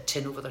got a bit of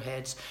tin over their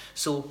heads.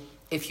 So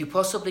if you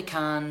possibly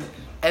can,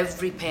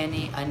 every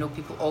penny, I know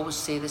people always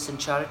say this in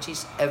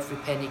charities, every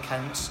penny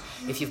counts.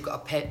 If you've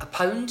got a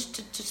pound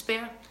to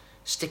spare,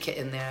 stick it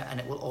in there, and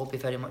it will all be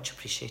very much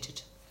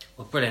appreciated.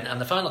 Well, brilliant. And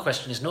the final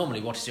question is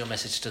normally, what is your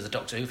message to the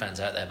Doctor Who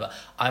fans out there? But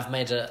I've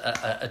made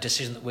a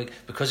decision that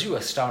because you are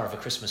a star of a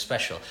Christmas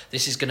special,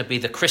 this is going to be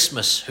the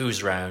Christmas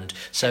Who's Round.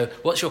 So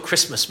what's your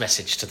Christmas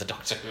message to the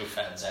Doctor Who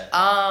fans out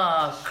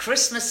there?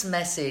 Christmas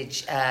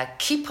message.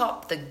 Keep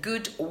up the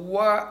good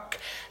work.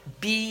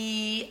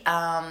 Be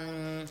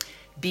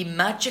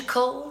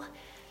magical.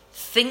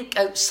 Think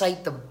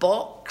outside the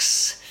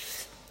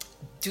box.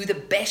 Do the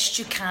best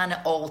you can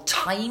at all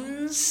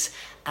times.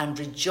 And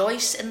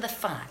rejoice in the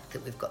fact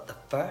that we've got the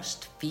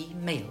first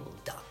female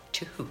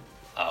Doctor Who.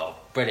 Oh,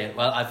 brilliant.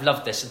 Well, I've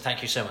loved this, and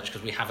thank you so much,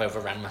 because we have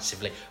overrun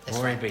massively.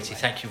 Maureen Beattie,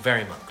 thank you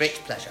very much. Great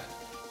pleasure.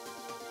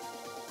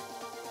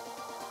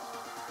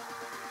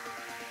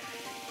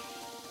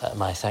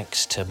 My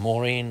thanks to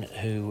Maureen,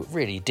 who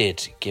really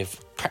did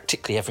give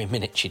practically every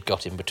minute she'd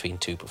got in between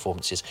two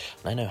performances,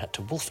 and I know had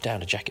to wolf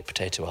down a jacket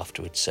potato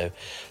afterwards, so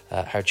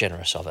how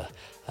generous of her.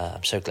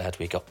 I'm so glad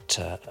we got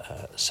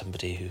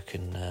somebody who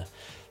can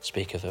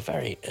speak of a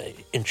very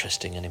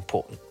interesting and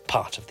important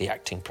part of the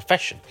acting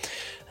profession,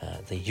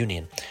 the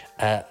union.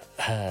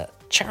 Her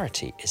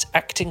charity is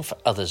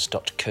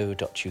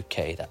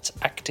actingforothers.co.uk. That's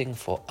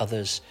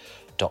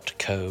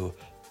actingforothers.co.uk.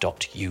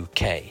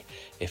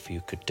 If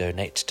you could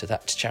donate to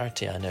that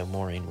charity, I know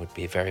Maureen would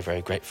be very,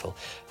 very grateful.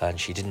 And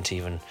she didn't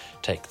even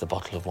take the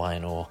bottle of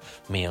wine or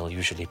meal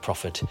usually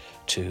proffered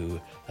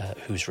to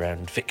Who's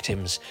Round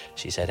victims.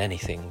 She said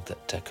anything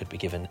that could be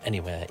given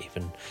anywhere,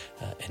 even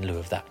in lieu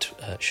of that,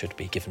 should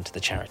be given to the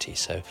charity.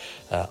 So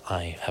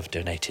I have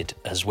donated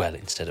as well,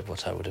 instead of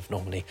what I would have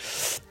normally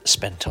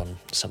spent on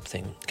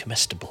something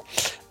comestible.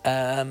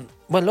 Well,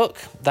 look,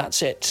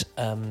 that's it.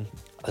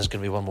 There's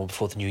going to be one more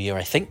before the new year,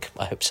 I think.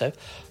 I hope so.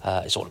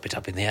 It's all a bit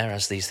up in the air,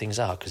 as these things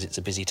are, because it's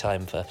a busy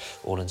time for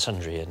all and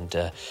sundry.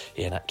 And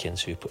Ian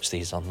Atkins, who puts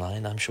these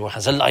online, I'm sure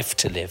has a life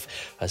to live,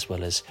 as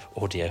well as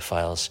audio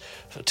files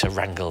to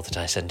wrangle that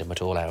I send him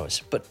at all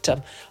hours. But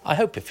I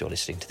hope, if you're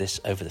listening to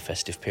this over the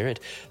festive period,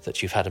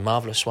 that you've had a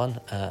marvellous one,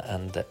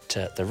 and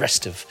that the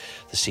rest of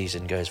the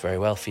season goes very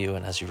well for you.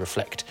 And as you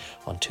reflect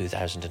on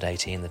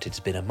 2018, that it's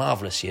been a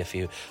marvellous year for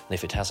you. And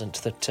if it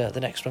hasn't, that the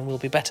next one will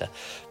be better.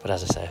 But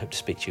as I say, I hope to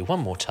speak to you one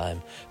more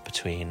time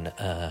between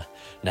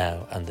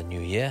now and the new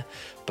year.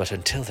 But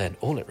until then,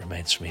 all it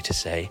remains for me to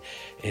say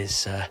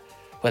is,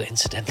 well,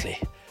 incidentally,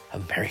 a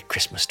Merry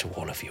Christmas to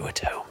all of you at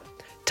home.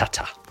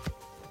 Ta-ta.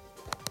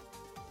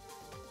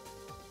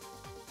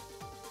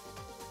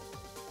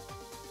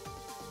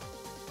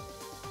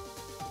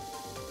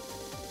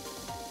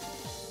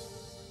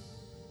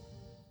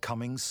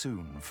 Coming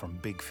soon from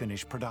Big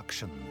Finish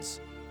Productions,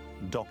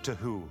 Doctor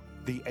Who,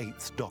 The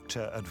Eighth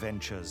Doctor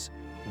Adventures,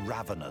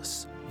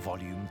 Ravenous,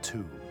 Volume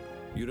 2.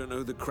 You don't know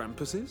who the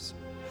Krampus is?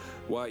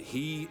 Why,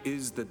 he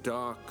is the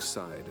dark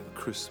side of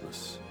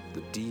Christmas,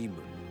 the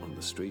demon on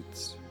the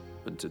streets.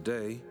 And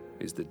today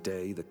is the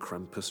day the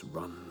Krampus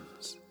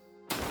runs.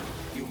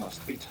 You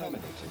must be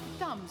terminated.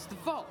 Thumbs, the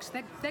Vox,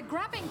 they're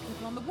grabbing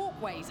people on the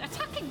walkways,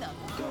 attacking them.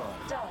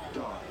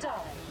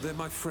 Die. They're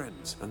my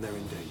friends, and they're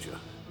in danger.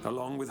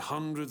 Along with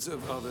hundreds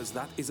of others,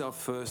 that is our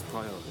first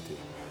priority.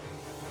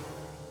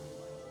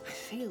 I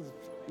feel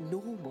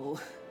normal.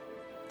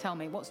 Tell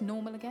me, what's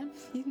normal again?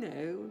 You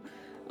know,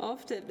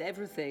 after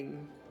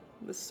everything.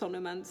 The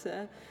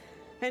Sonomancer,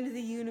 end of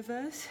the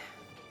universe,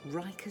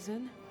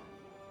 Rikazon.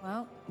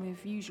 Well,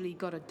 we've usually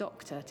got a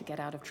doctor to get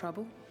out of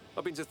trouble.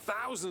 I've been to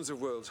thousands of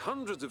worlds,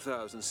 hundreds of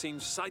thousands, seen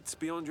sights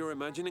beyond your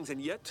imaginings,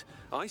 and yet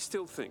I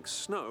still think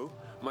snow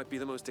might be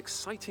the most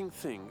exciting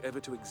thing ever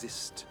to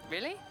exist.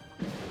 Really?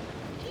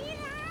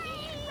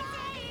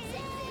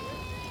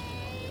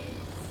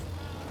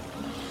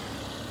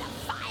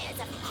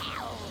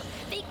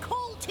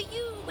 To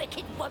you,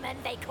 wicked woman,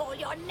 they call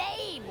your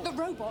name. The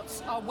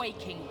robots are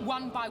waking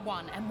one by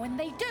one, and when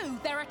they do,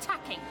 they're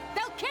attacking.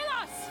 They'll kill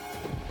us!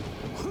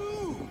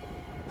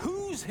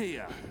 Who's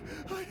here?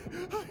 I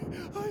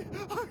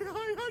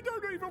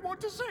don't even want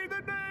to say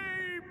the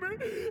name.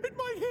 It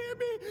might hear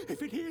me.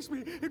 If it hears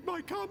me, it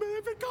might come, and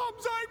if it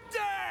comes, I'm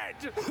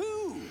dead.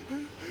 Who?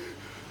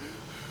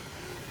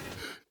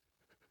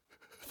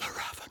 The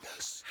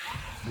Ravenous.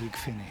 Big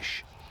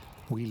Finish.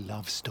 We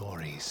love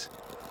stories.